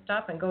learn some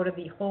stuff, and go to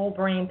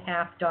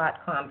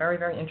thewholebrainpath.com. Very,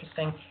 very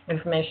interesting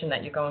information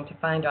that you're going to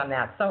find on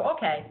that. So,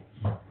 okay,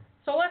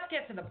 so let's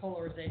get to the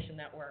polarization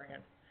that we're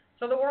in.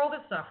 So the world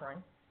is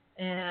suffering,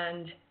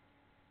 and,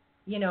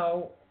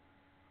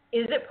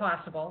 is it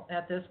possible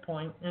at this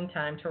point in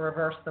time to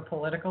reverse the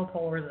political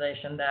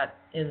polarization that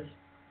is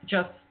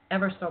just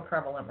ever so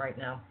prevalent right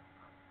now?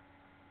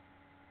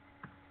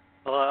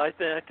 Well, I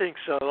think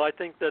so. I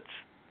think that's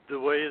the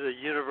way the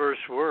universe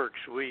works.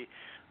 We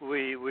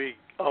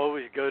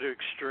always go to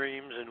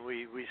extremes, and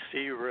we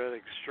see we're at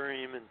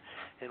extreme,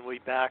 and we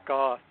back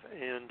off.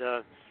 And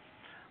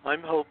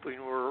I'm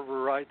hoping we're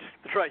right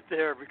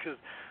there, because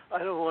I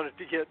don't want it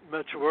to get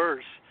much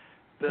worse.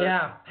 But,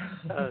 yeah.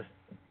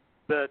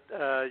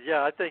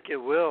 I think it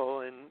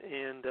will,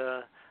 and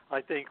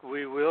I think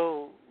we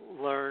will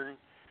learn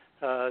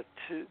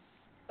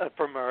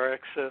from our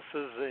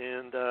excesses,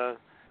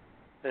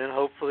 and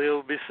hopefully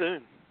it'll be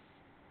soon.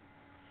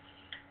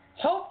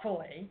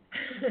 Hopefully.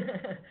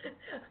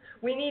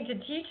 We need to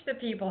teach the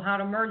people how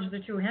to merge the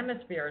two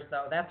hemispheres,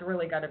 though. That's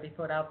really got to be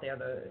put out there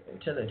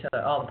to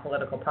all the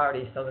political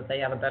parties so that they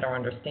have a better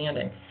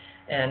understanding.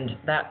 And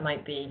that's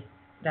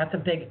a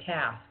big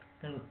task.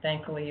 And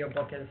thankfully your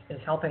book is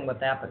helping with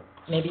that. But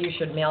maybe you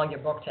should mail your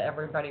book to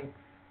everybody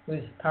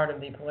who's part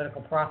of the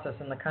political process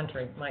in the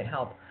country. It might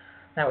help.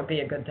 That would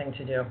be a good thing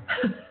to do.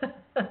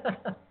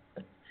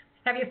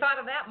 Have you thought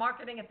of that,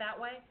 marketing it that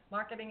way?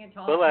 Marketing it to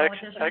all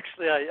politicians? Well,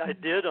 actually, I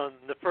did on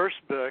the first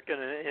book,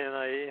 and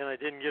I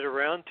didn't get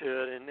around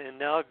to it, and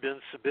now I've been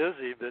so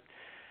busy.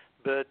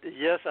 But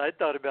yes, I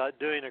thought about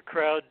doing a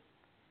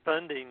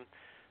crowdfunding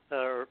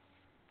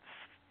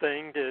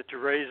thing to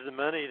raise the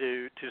money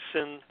to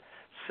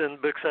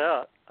send books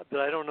out,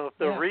 but I don't know if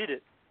they'll read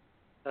it.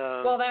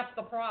 Well, that's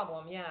the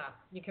problem. Yeah,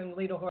 you can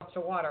lead a horse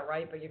to water,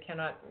 right? But you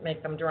cannot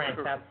make them drink.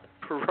 That's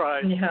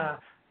right. Yeah.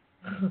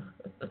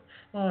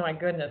 Oh my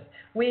goodness.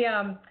 We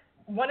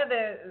one of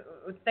the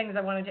things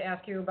I wanted to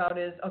ask you about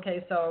is,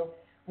 okay, so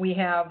we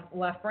have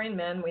left brain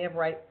men, we have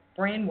right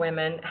brain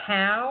women.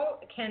 How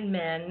can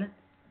men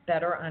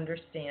better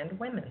understand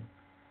women?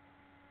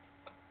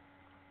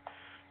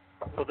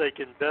 Well, they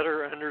can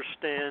better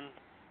understand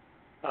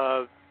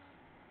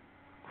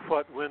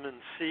what women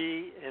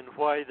see and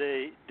why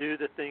they do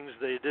the things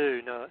they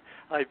do. Now,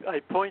 I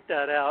point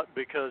that out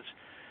because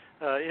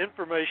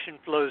information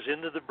flows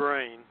into the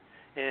brain,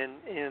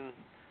 and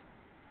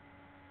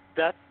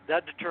that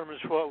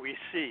determines what we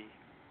see.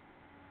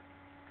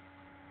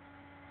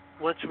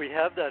 Once we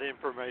have that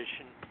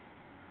information,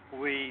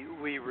 we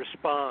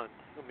respond.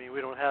 I mean,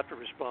 we don't have to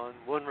respond.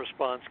 One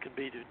response can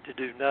be to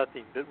do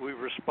nothing, but we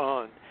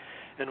respond.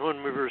 and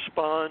when we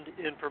respond,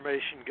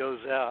 information goes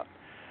out.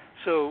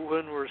 So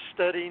when we're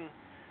studying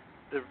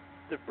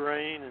the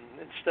brain and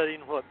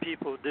studying what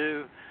people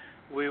do,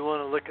 we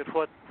want to look at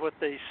what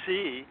they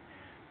see,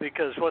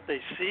 because what they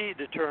see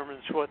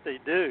determines what they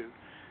do.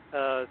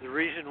 The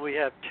reason we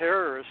have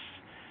terrorists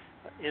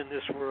in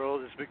this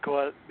world is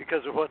because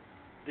of what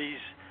these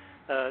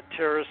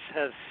terrorists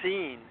have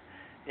seen,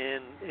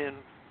 and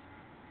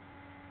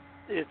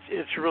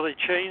it's really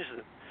changed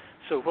them.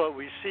 So what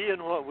we see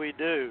and what we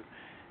do.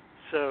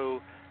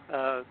 So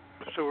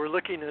we're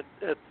looking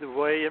at the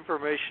way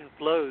information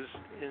flows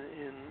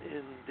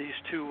in these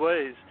two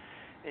ways.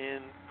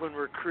 And when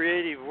we're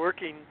creatively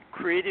working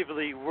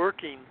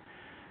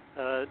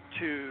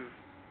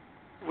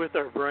with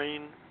our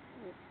brain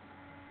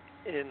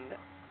in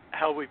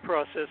how we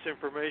process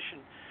information,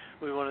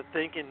 we want to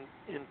think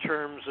in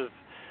terms of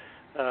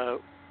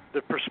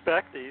the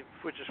perspective,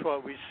 which is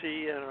what we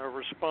see, and our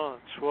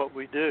response, what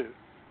we do.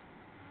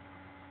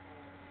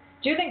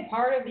 Do you think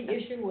part of the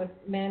issue with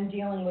men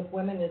dealing with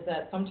women is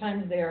that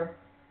sometimes they're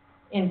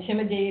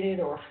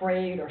intimidated or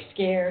afraid or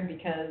scared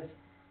because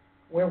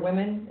we're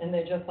women, and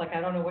they're just like,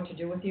 I don't know what to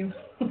do with you?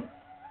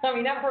 I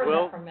mean, I've heard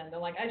that from men. They're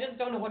like, I just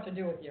don't know what to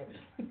do with you.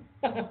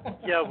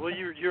 Yeah, well,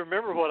 you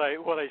remember what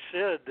I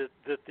said,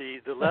 that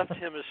the left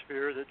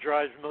hemisphere that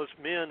drives most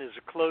men is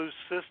a closed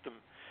system,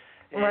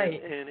 and,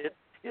 right? And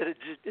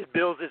it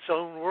builds its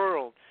own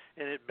world,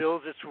 and it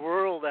builds its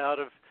world out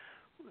of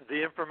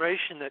the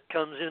information that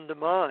comes into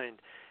mind.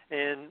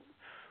 And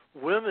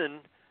women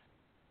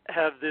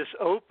have this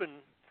open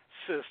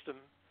system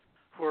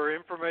where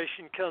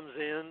information comes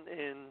in,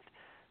 and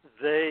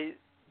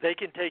they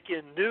can take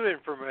in new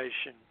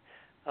information,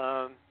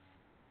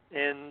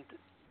 and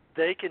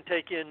they can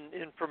take in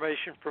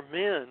information from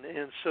men,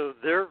 and so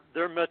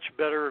they're much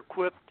better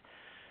equipped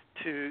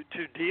to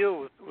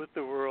deal with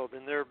the world,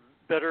 and they're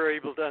better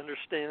able to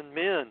understand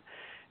men.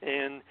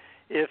 And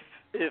if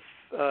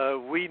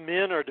we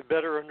men are to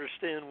better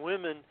understand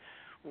women,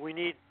 we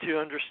need to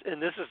understand.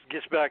 And this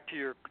gets back to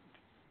your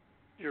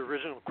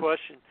original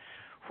question.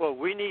 What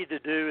we need to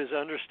do is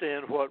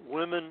understand what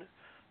women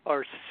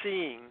are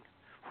seeing,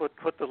 what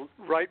the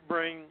right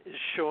brain is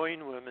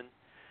showing women,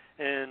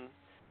 and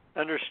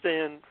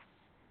understand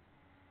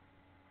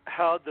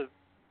how the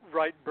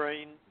right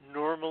brain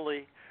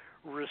normally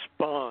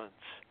responds.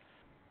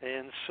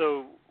 And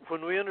so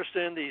when we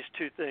understand these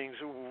two things,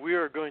 we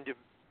are going to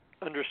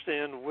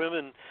understand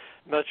women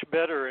much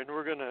better, and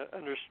we're going to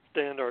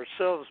understand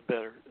ourselves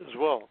better as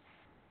well.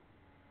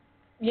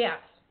 Yes,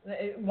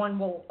 one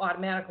will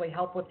automatically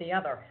help with the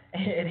other.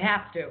 It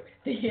has to.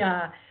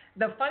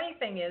 The funny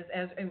thing is,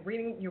 as in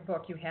reading your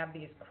book, you have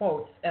these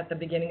quotes at the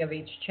beginning of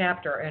each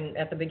chapter, and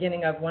at the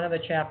beginning of one of the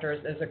chapters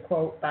is a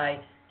quote by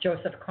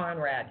Joseph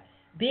Conrad.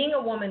 Being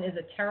a woman is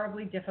a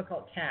terribly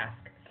difficult task,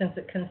 since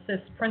it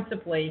consists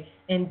principally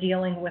in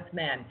dealing with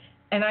men.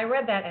 And I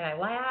read that, and I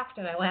laughed,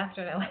 and I laughed,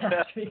 and I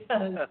laughed, because,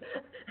 I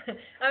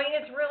mean,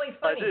 it's really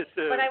funny. I did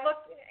too. But I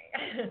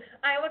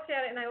looked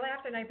at it, and I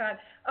laughed, and I thought,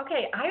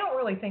 okay, I don't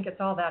really think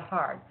it's all that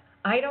hard.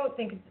 I don't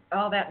think it's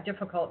all that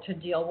difficult to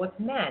deal with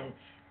men.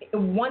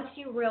 Once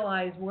you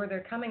realize where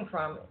they're coming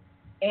from,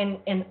 and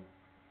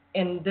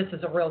this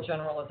is a real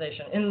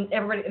generalization,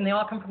 and they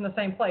all come from the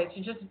same place.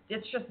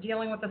 It's just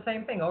dealing with the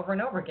same thing over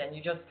and over again.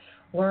 You just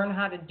learn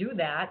how to do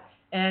that,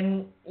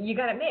 and you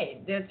got it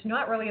made. It's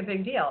not really a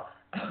big deal.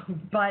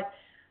 But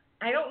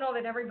I don't know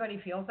that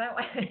everybody feels that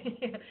way,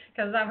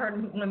 because I've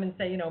heard women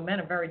say, men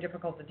are very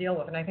difficult to deal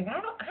with, and I think I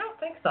don't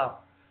think so.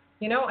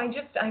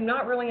 I'm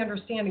not really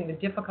understanding the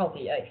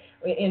difficulty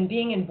in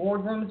being in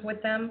boardrooms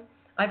with them.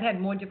 I've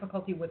had more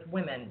difficulty with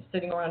women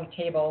sitting around a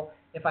table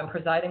if I'm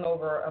presiding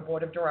over a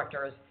board of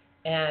directors,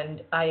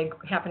 and I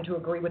happen to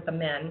agree with the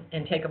men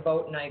and take a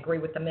vote, and I agree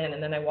with the men,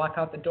 and then I walk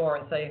out the door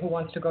and say, who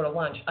wants to go to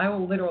lunch? I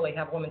will literally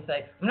have women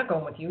say, I'm not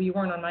going with you. You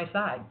weren't on my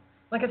side.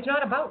 Like, it's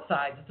not about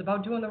sides. It's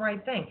about doing the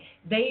right thing.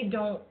 They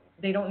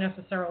don't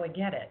necessarily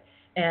get it.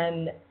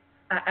 And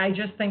I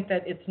just think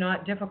that it's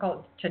not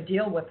difficult to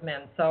deal with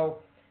men. So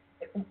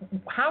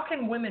how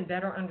can women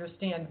better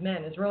understand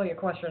men is really a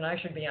question I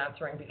should be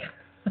answering,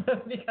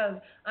 because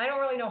I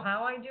don't really know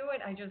how I do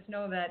it. I just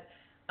know that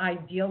I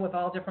deal with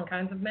all different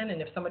kinds of men,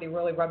 and if somebody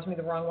really rubs me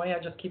the wrong way, I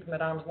just keep them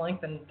at arm's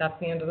length, and that's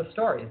the end of the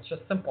story. It's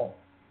just simple.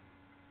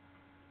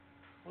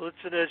 Well,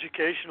 it's an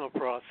educational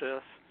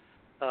process.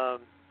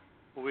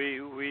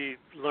 We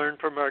learn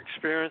from our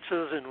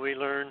experiences, and we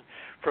learn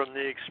from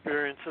the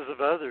experiences of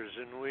others,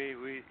 and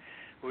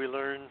we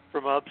learn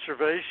from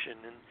observation.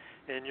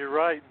 And you're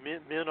right,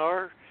 men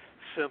are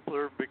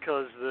simpler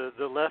because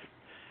the left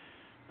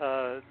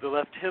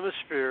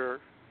hemisphere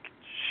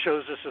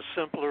shows us a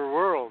simpler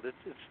world.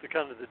 It's the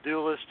kind of the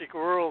dualistic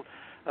world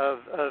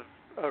of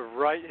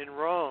right and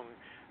wrong,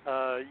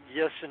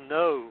 yes and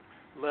no,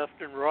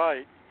 left and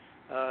right.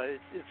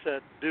 It's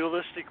that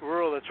dualistic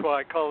world. That's why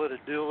I call it a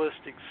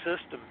dualistic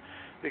system,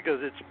 because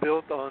it's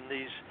built on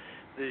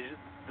the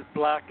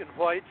black and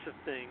whites of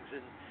things,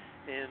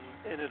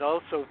 and it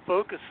also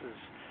focuses.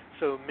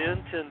 So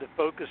men tend to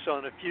focus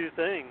on a few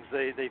things.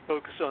 They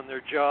focus on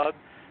their job,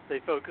 they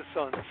focus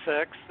on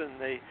sex,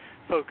 and they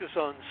focus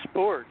on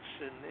sports,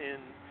 and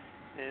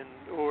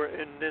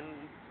then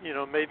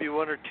maybe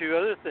one or two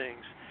other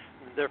things.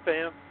 Their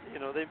they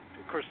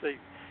of course they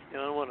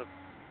don't want to.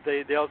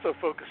 They also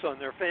focus on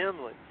their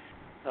family.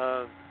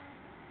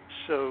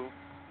 So,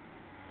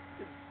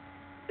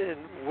 and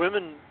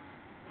women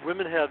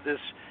have this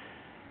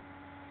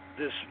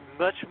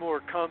much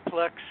more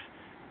complex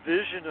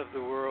vision of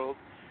the world,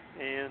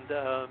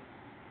 and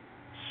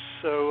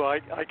so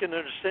I can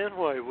understand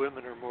why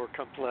women are more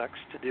complex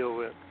to deal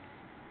with.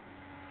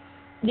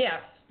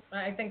 Yes,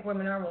 I think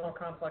women are more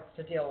complex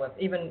to deal with,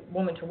 even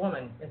woman to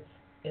woman.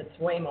 It's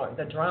way more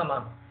the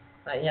drama.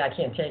 I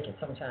can't take it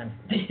sometimes.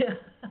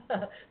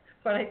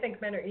 But I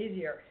think men are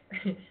easier.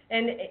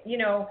 And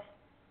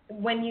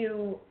when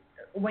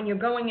you're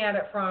going at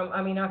it from,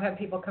 I've had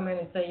people come in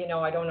and say,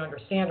 I don't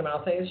understand them. And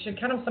I'll say, you should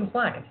cut them some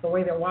slack. It's the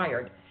way they're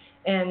wired.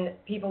 And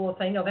people will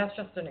say, no, that's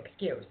just an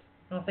excuse.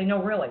 And I'll say,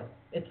 no, really,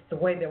 it's the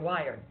way they're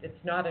wired. It's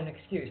not an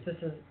excuse. This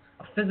is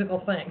a physical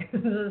thing.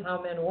 This is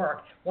how men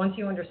work. Once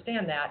you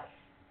understand that,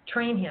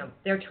 train him.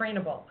 They're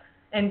trainable.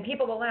 And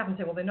people will laugh and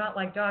say, well, they're not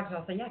like dogs. And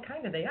I'll say, yeah,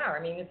 kind of they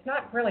are. It's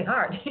not really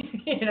hard.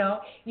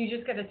 You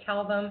just got to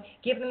tell them,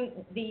 give them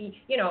the,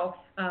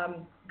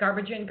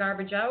 garbage in,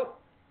 garbage out.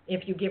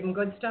 If you give them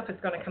good stuff,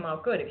 it's going to come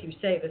out good. If you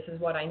say, this is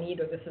what I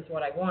need or this is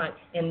what I want,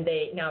 and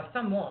now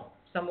some won't.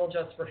 Some will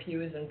just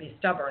refuse and be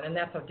stubborn, and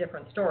that's a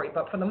different story.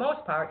 But for the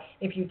most part,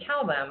 if you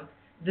tell them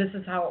this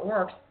is how it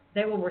works,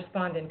 they will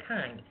respond in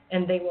kind,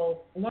 and they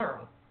will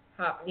learn.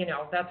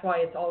 That's why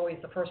it's always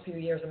the first few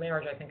years of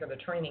marriage, I think, are the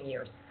training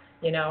years.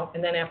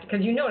 And then after,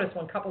 because you notice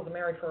when couples are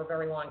married for a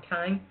very long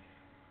time,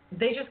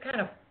 they just kind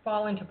of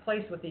fall into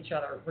place with each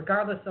other,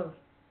 regardless of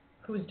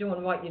who's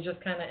doing what. You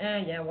just kind of,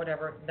 yeah,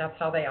 whatever, that's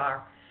how they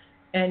are.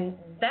 And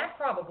that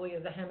probably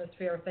is a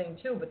hemisphere thing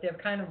too, but they've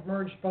kind of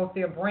merged both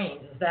their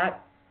brains.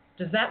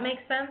 Does that make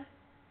sense?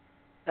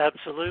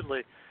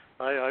 Absolutely.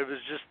 I was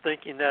just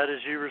thinking that as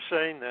you were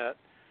saying that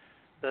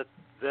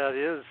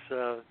is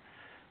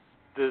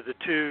the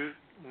two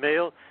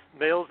males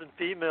and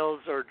females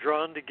are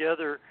drawn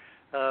together.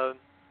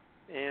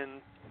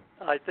 And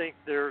I think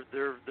there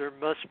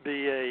must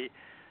be a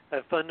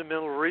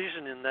fundamental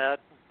reason in that.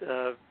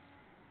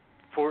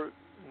 For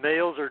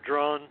males are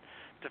drawn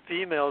to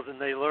females, and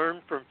they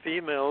learn from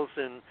females,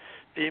 and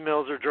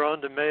females are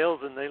drawn to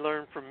males, and they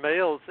learn from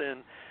males.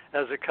 And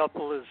as a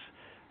couple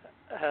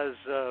has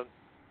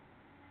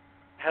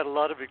had a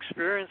lot of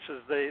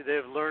experiences, they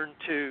have learned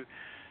to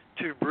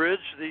bridge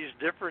these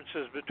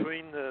differences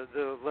between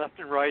the left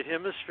and right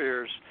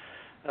hemispheres.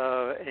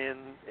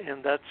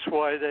 And that's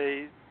why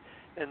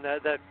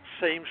that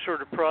same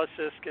sort of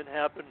process can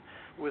happen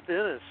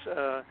within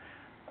us.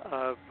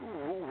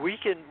 We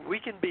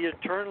can be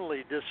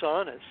eternally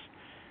dishonest.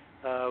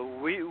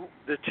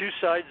 The two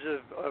sides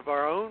of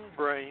our own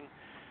brain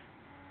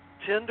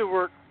tend to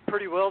work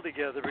pretty well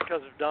together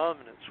because of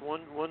dominance.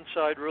 One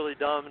side really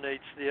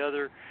dominates the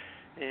other,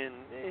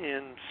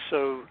 and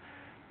so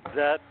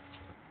that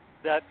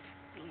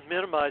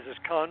minimizes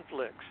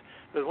conflicts.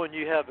 But when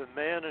you have a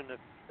man and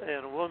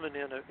a woman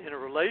in a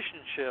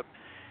relationship,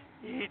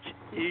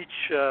 each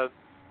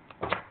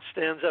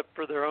stands up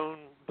for their own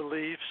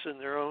beliefs and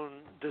their own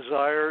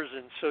desires,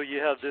 and so you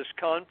have this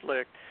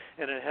conflict,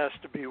 and it has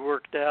to be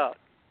worked out.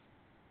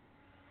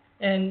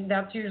 And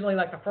that's usually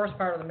like the first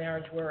part of the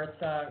marriage, where it's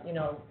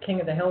king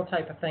of the hill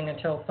type of thing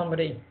until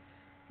somebody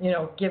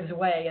gives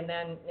way, and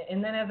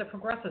then as it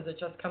progresses, it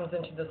just comes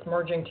into this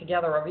merging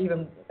together of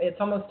it's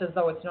almost as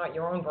though it's not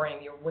your own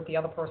brain, you're with the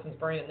other person's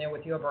brain and they're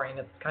with your brain.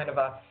 It's kind of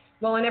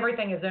and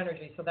everything is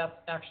energy, so that's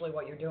actually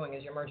what you're doing,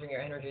 is you're merging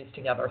your energies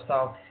together.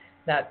 So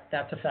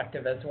that's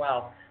effective as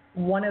well.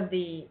 One of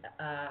the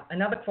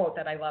another quote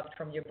that I loved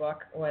from your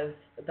book was,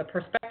 the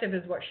perspective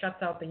is what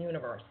shuts out the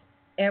universe.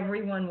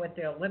 Everyone with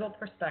their little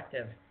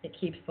perspective, it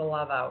keeps the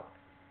love out.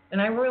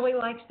 And I really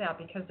liked that,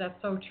 because that's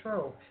so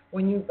true.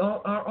 When you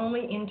are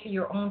only into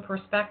your own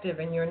perspective,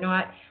 and you're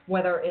not,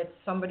 whether it's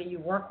somebody you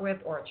work with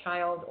or a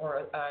child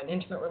or an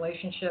intimate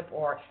relationship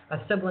or a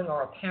sibling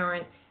or a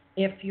parent,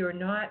 if you're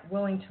not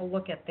willing to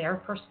look at their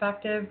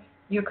perspective,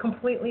 you're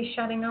completely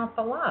shutting out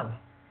the love.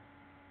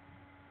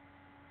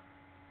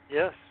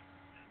 Yes,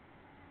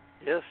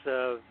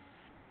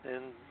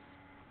 and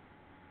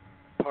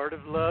part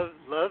of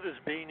love is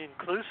being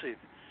inclusive,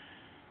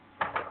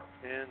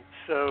 and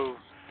so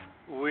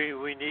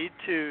we need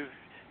to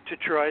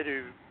try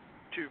to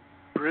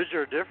bridge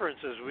our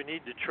differences. We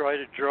need to try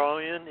to draw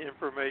in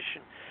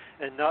information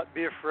and not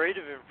be afraid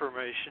of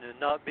information, and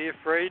not be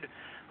afraid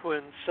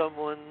when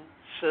someone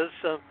says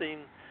something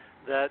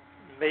that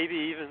maybe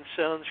even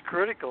sounds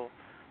critical.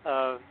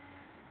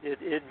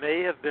 It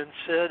may have been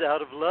said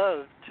out of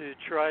love to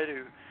try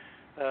to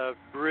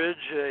bridge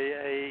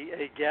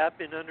a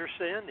gap in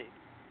understanding.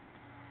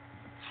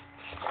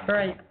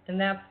 Right, and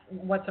that's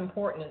what's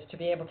important, is to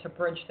be able to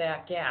bridge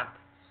that gap.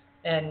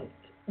 And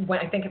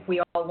I think if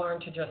we all learn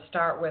to just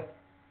start with,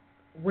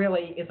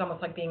 really, it's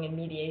almost like being in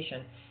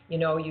mediation.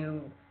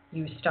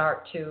 You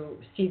start to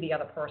see the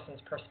other person's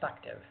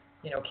perspective.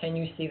 Can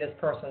you see this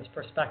person's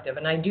perspective?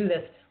 And I do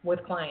this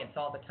with clients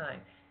all the time.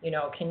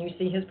 Can you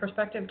see his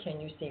perspective? Can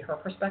you see her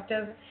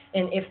perspective?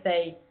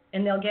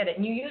 And they'll get it.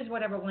 And you use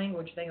whatever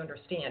language they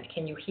understand.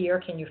 Can you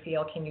hear? Can you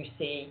feel? Can you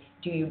see?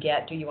 Do you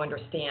get? Do you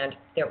understand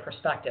their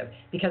perspective?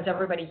 Because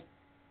everybody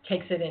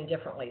takes it in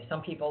differently.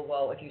 Some people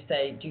will, if you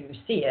say, do you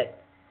see it?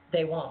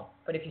 They won't.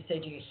 But if you say,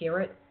 do you hear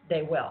it?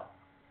 They will.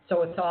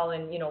 So it's all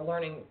in,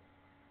 learning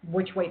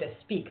which way to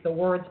speak. The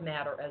words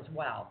matter as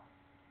well.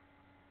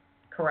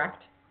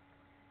 Correct?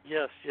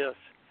 Yes.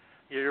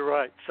 You're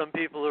right. Some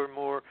people are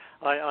more.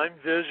 I'm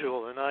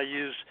visual, and I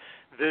use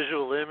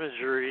visual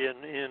imagery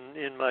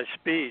in my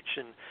speech,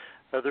 and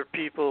other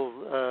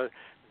people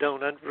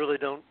don't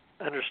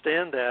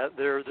understand that.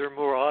 They're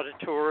more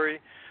auditory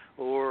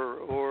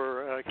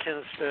or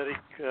kinesthetic.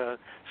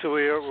 So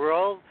we're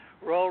all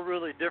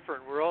really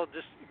different. We're all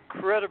just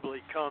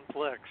incredibly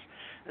complex,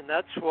 and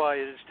that's why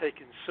it has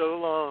taken so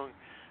long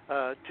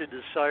to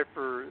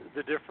decipher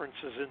the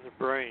differences in the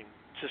brain,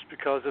 just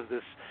because of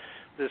this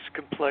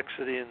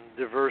complexity and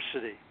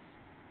diversity.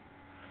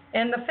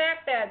 And the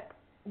fact that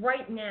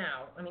right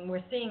now,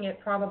 we're seeing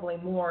it probably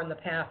more in the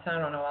past,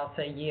 I'll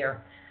say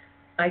year.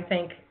 I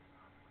think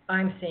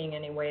I'm seeing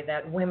anyway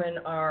that women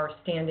are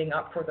standing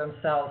up for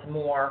themselves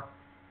more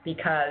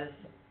because,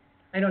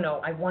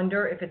 I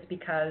wonder if it's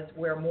because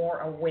we're more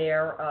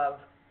aware of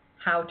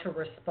how to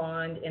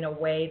respond in a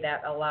way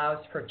that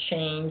allows for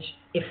change,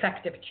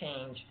 effective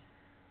change,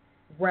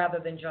 rather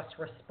than just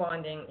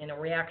responding in a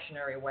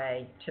reactionary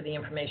way to the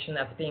information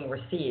that's being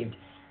received.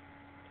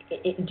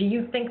 Do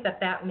you think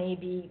that may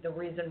be the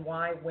reason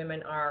why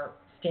women are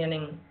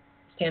standing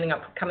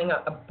up, coming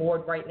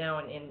aboard right now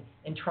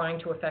and trying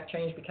to affect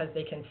change, because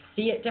they can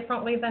see it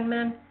differently than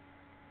men?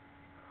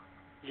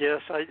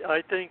 Yes,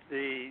 I think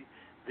the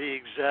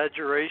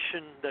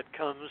exaggeration that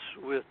comes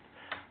with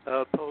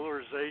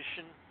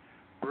polarization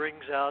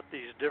brings out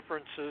these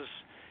differences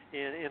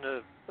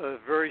in a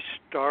very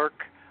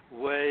stark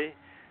way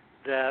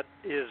that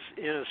is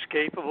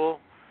inescapable.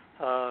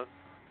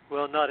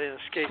 Well, not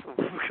inescapable,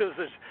 because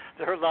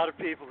there are a lot of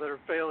people that are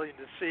failing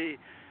to see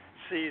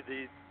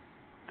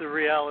the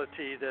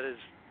reality that is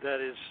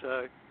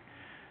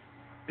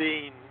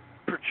being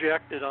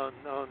projected on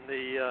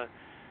the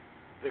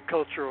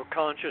cultural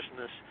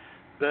consciousness.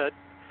 But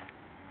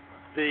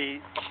the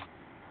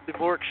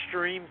more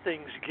extreme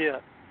things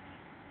get,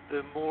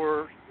 the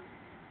more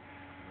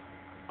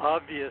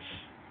obvious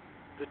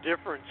the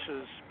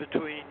differences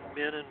between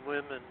men and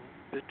women,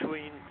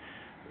 between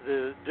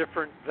the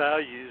different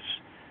values,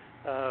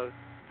 the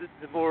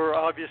more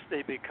obvious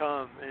they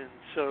become. And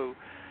so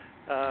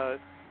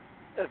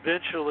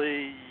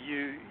eventually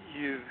you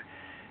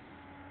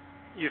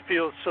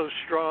feel so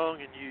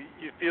strong, and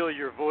you feel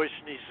your voice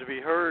needs to be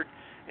heard,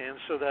 and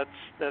so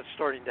that's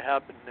starting to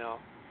happen now.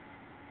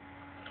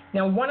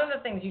 Now, one of the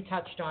things you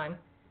touched on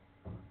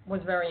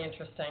was very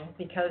interesting,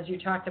 because you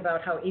talked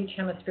about how each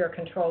hemisphere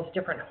controls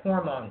different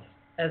hormones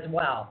as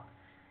well,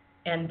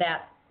 and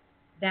that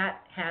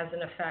has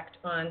an effect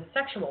on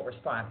sexual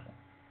response,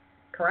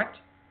 correct?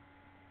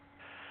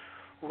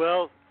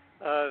 Well,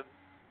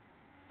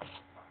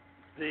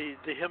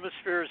 the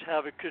hemispheres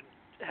have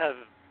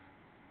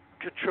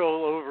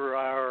control over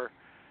our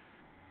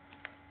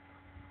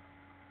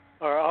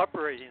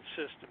operating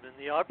system, and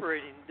the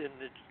operating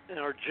in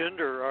our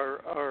gender,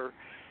 our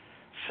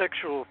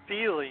sexual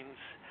feelings.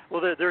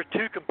 Well, there are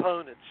two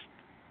components.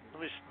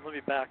 Let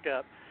me back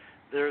up.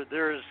 There's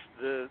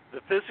the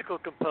physical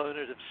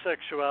component of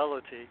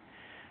sexuality,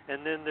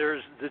 and then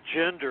there's the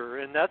gender,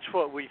 and that's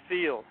what we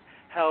feel.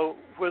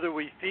 Whether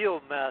we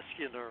feel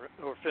masculine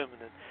or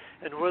feminine,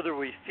 and whether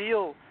we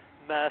feel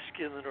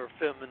masculine or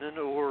feminine,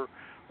 or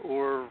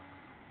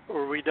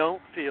we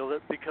don't feel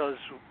it because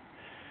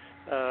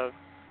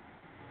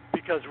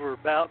we're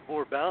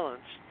more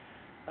balanced.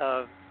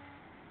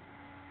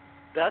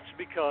 That's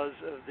because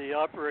of the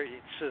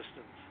operating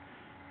systems.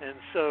 And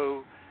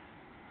so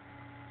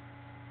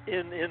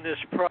in this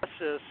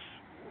process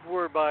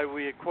whereby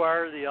we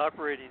acquire the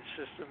operating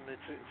system,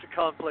 it's a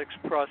complex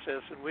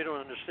process, and we don't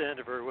understand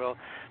it very well,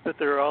 but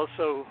there are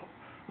also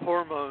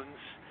hormones,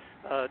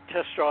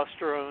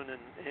 testosterone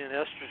and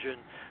estrogen,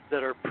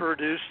 that are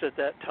produced at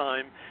that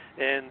time,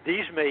 and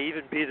these may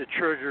even be the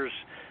triggers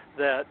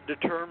that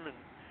determine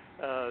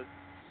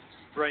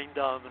brain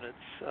dominance.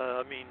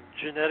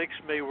 Genetics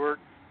may work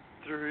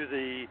through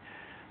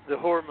the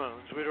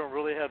hormones. We don't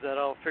really have that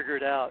all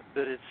figured out,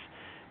 but it's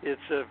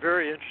a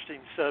very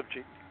interesting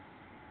subject.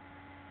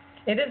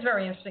 It is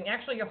very interesting.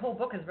 Actually, your whole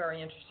book is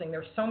very interesting.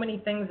 There's so many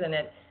things in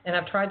it, and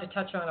I've tried to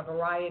touch on a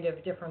variety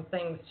of different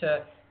things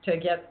to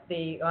get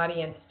the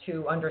audience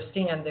to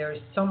understand.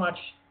 There's so much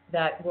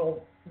that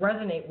will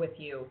resonate with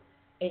you,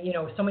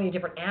 so many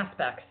different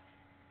aspects.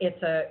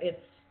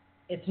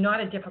 It's not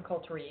a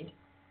difficult read.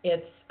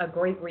 It's a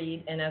great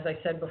read, and as I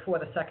said before,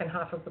 the second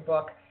half of the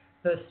book,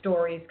 the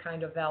stories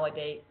kind of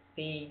validate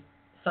the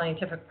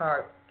scientific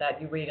part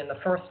that you read in the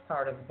first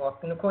part of the book.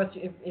 And of course,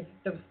 if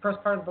the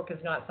first part of the book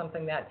is not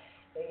something that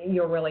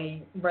you're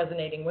really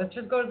resonating with,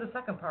 just go to the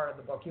second part of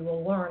the book. You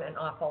will learn an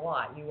awful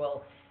lot. You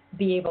will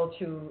be able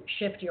to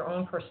shift your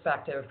own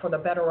perspective for the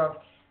better of,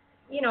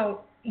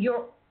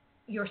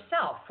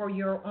 yourself, for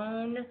your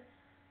own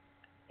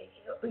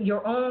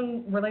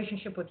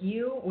relationship with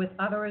you, with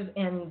others,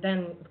 and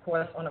then, of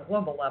course, on a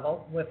global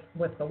level with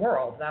the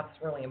world. That's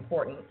really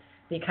important,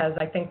 because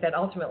I think that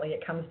ultimately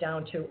it comes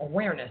down to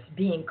awareness,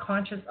 being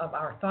conscious of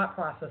our thought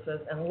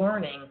processes and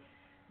learning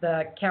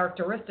the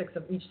characteristics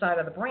of each side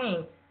of the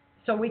brain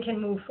so we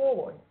can move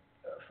forward,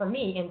 for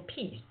me, in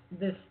peace.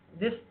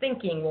 This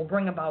thinking will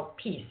bring about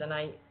peace, and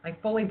I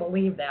fully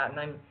believe that, and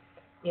I'm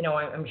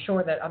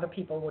sure that other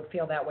people would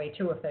feel that way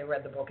too if they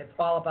read the book. It's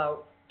all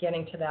about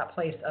getting to that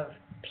place of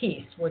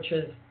peace, which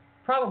is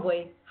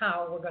probably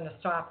how we're going to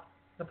stop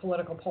the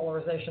political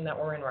polarization that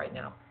we're in right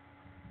now.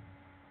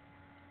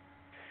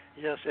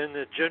 Yes, and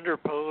the gender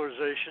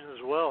polarization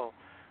as well.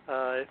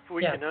 If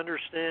we can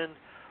understand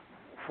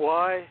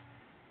why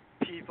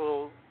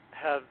people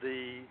have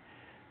the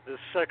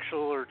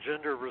sexual or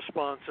gender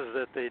responses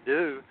that they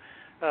do,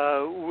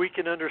 we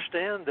can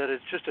understand that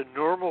it's just a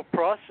normal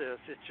process.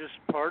 It's just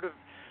part of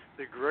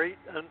the great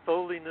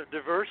unfolding of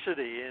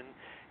diversity,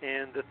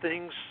 and the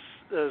things,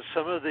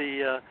 some of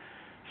the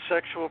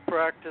sexual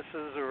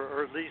practices,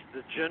 or at least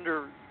the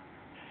gender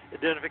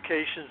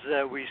identifications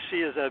that we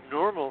see as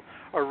abnormal,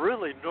 are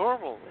really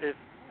normal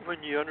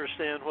when you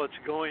understand what's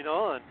going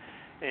on,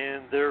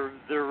 and they're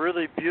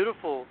really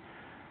beautiful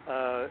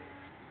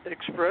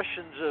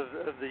expressions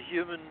of the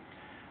human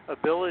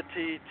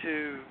ability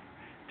to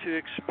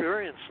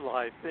experience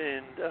life.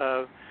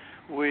 And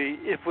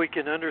if we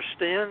can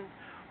understand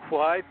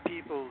why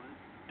people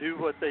do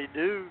what they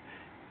do,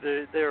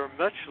 they are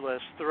much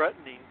less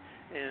threatening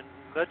and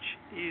much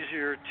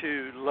easier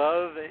to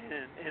love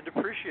and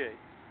appreciate.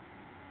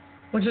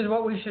 Which is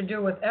what we should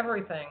do with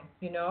everything,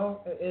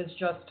 is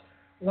just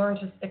learn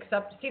to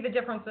see the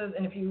differences,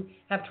 and if you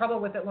have trouble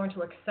with it, learn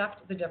to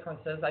accept the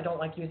differences. I don't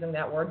like using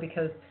that word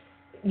because,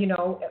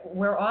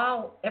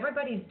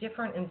 everybody's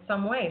different in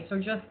some way, so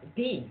just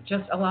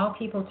allow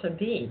people to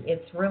be.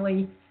 It's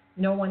really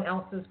no one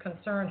else's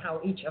concern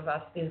how each of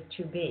us is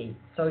to be.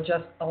 So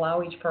just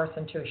allow each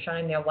person to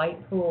shine their light.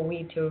 Who are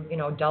we to,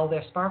 dull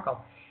their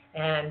sparkle,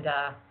 and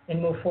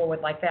move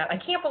forward like that. I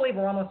can't believe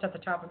we're almost at the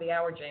top of the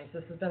hour, James.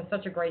 This has been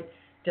such a great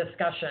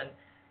discussion.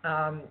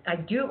 I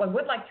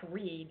would like to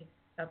read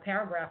a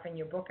paragraph in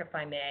your book, if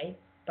I may,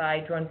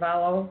 by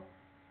Drunvalo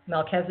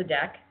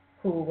Melchizedek,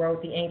 who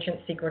wrote The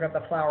Ancient Secret of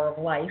the Flower of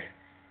Life.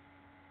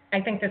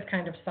 I think this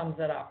kind of sums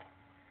it up.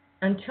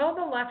 Until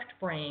the left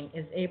brain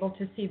is able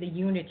to see the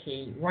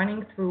unity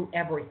running through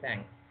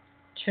everything,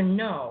 to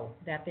know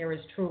that there is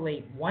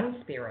truly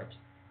one spirit,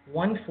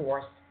 one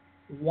force,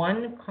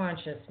 one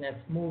consciousness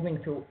moving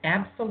through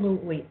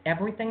absolutely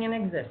everything in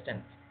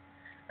existence,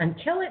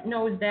 until it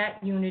knows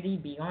that unity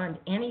beyond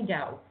any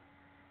doubt,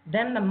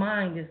 then the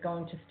mind is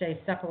going to stay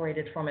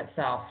separated from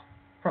itself,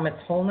 from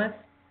its wholeness,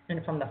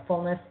 and from the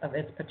fullness of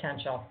its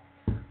potential.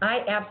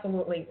 I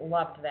absolutely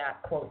loved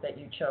that quote that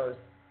you chose.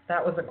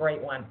 That was a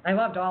great one. I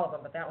loved all of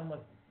them, but that one was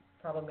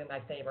probably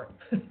my favorite.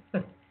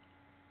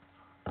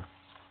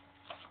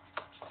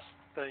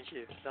 Thank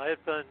you. I had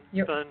fun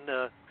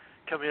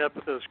coming up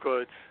with those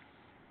quotes.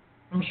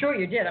 I'm sure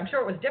you did. I'm sure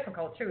it was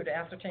difficult, too, to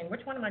ascertain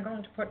which one am I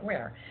going to put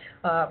where.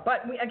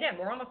 But,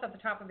 we're almost at the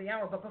top of the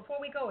hour. But before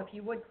we go, if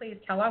you would please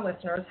tell our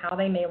listeners how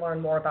they may learn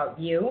more about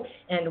you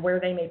and where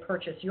they may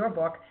purchase your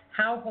book,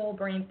 How Whole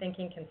Brain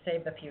Thinking Can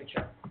Save the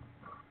Future.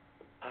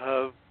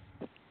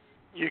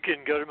 You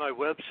can go to my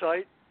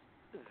website,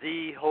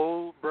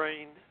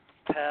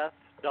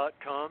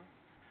 thewholebrainpath.com.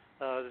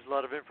 There's a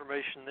lot of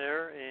information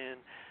there, and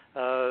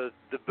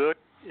the book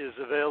is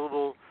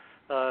available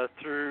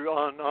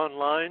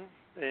online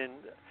and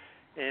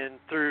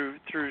through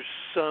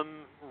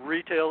some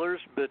retailers,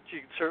 but you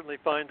can certainly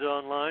find it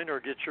online or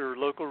get your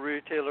local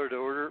retailer to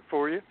order it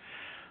for you.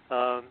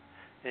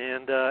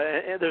 And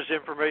there's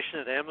information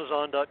at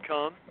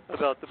Amazon.com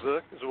about the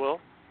book as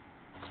well.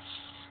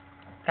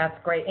 That's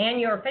great.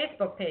 And your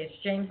Facebook page,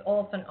 James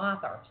Olson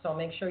Author. So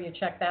make sure you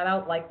check that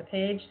out, like the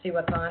page, see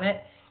what's on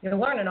it. You'll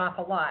learn an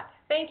awful lot.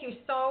 Thank you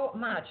so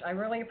much. I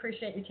really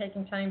appreciate you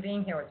taking time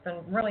being here. It's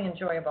been really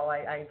enjoyable.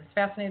 I was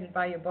fascinated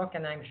by your book,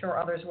 and I'm sure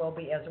others will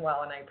be as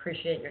well, and I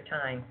appreciate your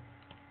time.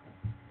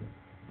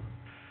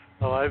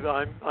 Oh,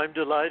 I'm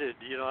delighted.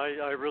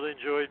 I really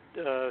enjoyed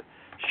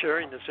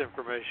sharing this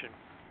information.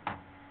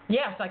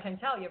 Yes, I can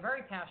tell. You're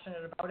very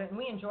passionate about it, and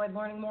we enjoyed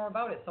learning more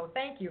about it, so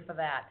thank you for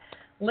that.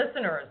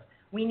 Listeners,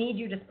 we need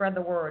you to spread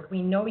the word.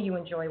 We know you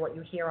enjoy what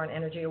you hear on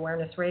Energy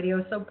Awareness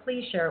Radio, so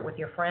please share it with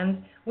your friends.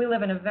 We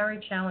live in a very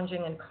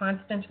challenging and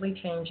constantly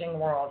changing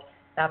world.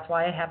 That's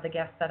why I have the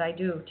guests that I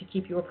do, to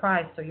keep you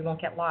apprised so you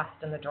won't get lost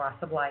in the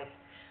dross of life.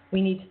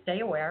 We need to stay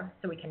aware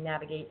so we can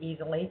navigate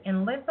easily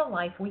and live the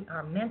life we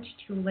are meant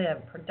to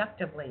live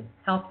productively,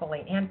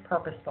 healthfully, and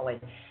purposefully.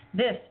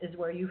 This is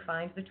where you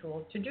find the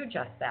tools to do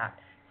just that.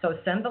 So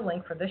send the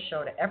link for this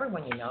show to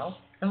everyone you know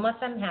and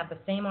let them have the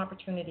same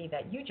opportunity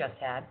that you just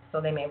had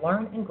so they may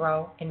learn and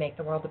grow and make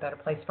the world a better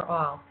place for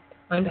all.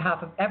 On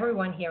behalf of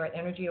everyone here at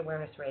Energy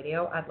Awareness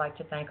Radio, I'd like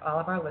to thank all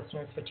of our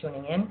listeners for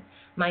tuning in.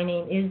 My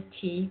name is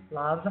T.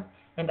 Love,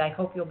 and I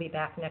hope you'll be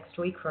back next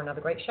week for another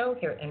great show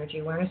here at Energy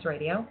Awareness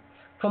Radio.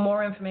 For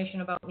more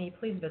information about me,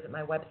 please visit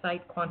my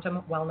website,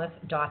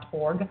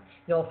 quantumwellness.org.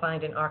 You'll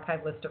find an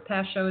archived list of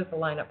past shows, the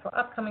lineup for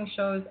upcoming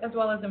shows, as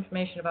well as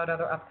information about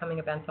other upcoming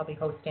events I'll be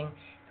hosting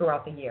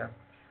throughout the year.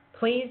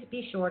 Please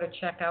be sure to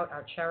check out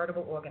our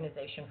charitable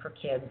organization for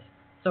kids,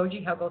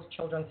 Soji Huggles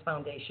Children's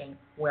Foundation,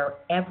 where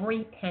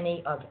every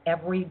penny of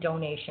every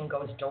donation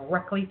goes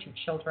directly to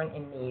children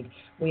in need.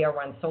 We are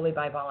run solely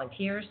by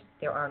volunteers.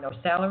 There are no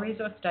salaries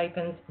or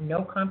stipends,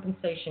 no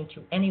compensation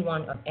to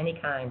anyone of any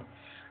kind.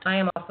 I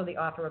am also the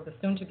author of the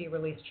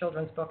soon-to-be-released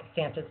children's book,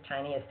 Santa's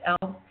Tiniest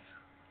Elves,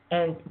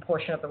 and a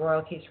portion of the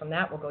royalties from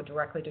that will go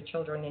directly to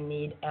children in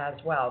need as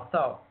well.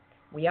 So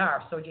we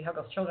are Soji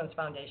Huggles Children's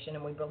Foundation,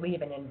 and we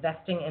believe in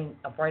investing in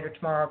a brighter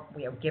tomorrow.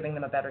 We are giving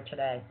them a better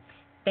today.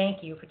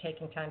 Thank you for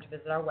taking time to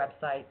visit our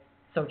website,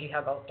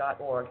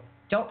 sojihuggles.org.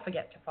 Don't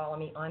forget to follow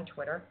me on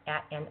Twitter,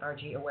 at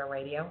NRG Aware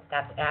Radio.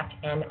 That's at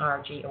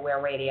NRG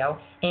Aware Radio,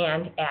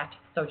 and at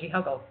Soji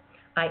Huggles.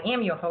 I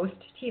am your host,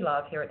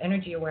 T-Love, here at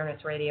Energy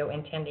Awareness Radio,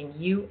 intending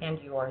you and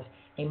yours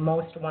a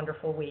most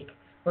wonderful week.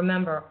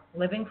 Remember,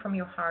 living from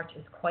your heart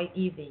is quite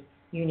easy.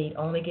 You need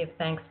only give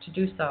thanks to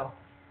do so.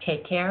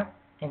 Take care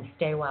and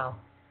stay well.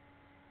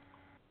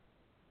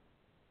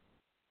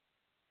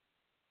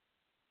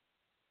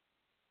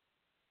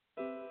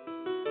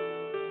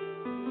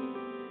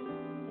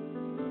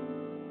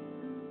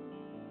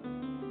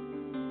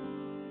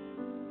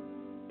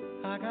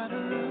 I got a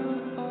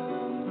roof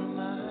over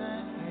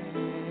my head.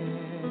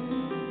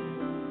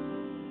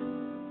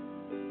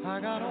 I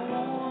got a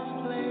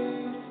warm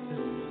place to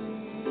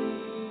sleep.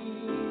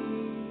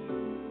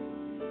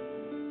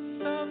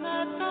 Some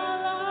nights I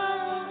lie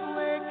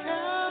awake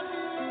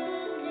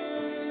counting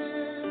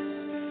years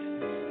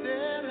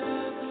instead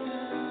of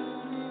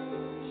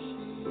counting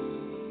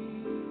sheep.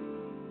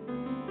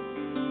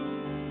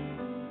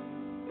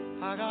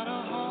 I got a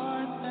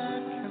heart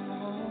that can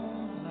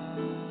hold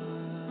love.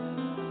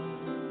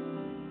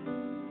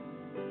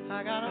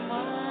 I got a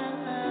mind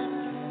that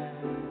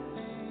can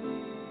think.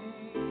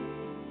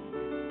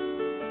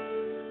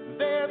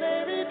 There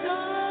may be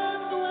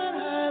times when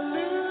I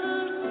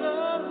lose the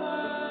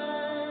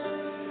light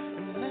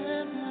and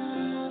let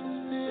my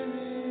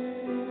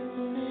spirit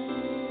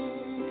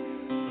sink,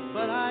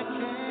 but I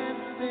can't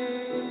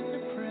stay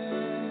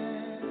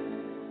depressed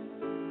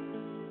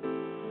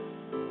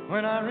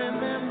when I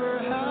remember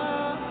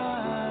how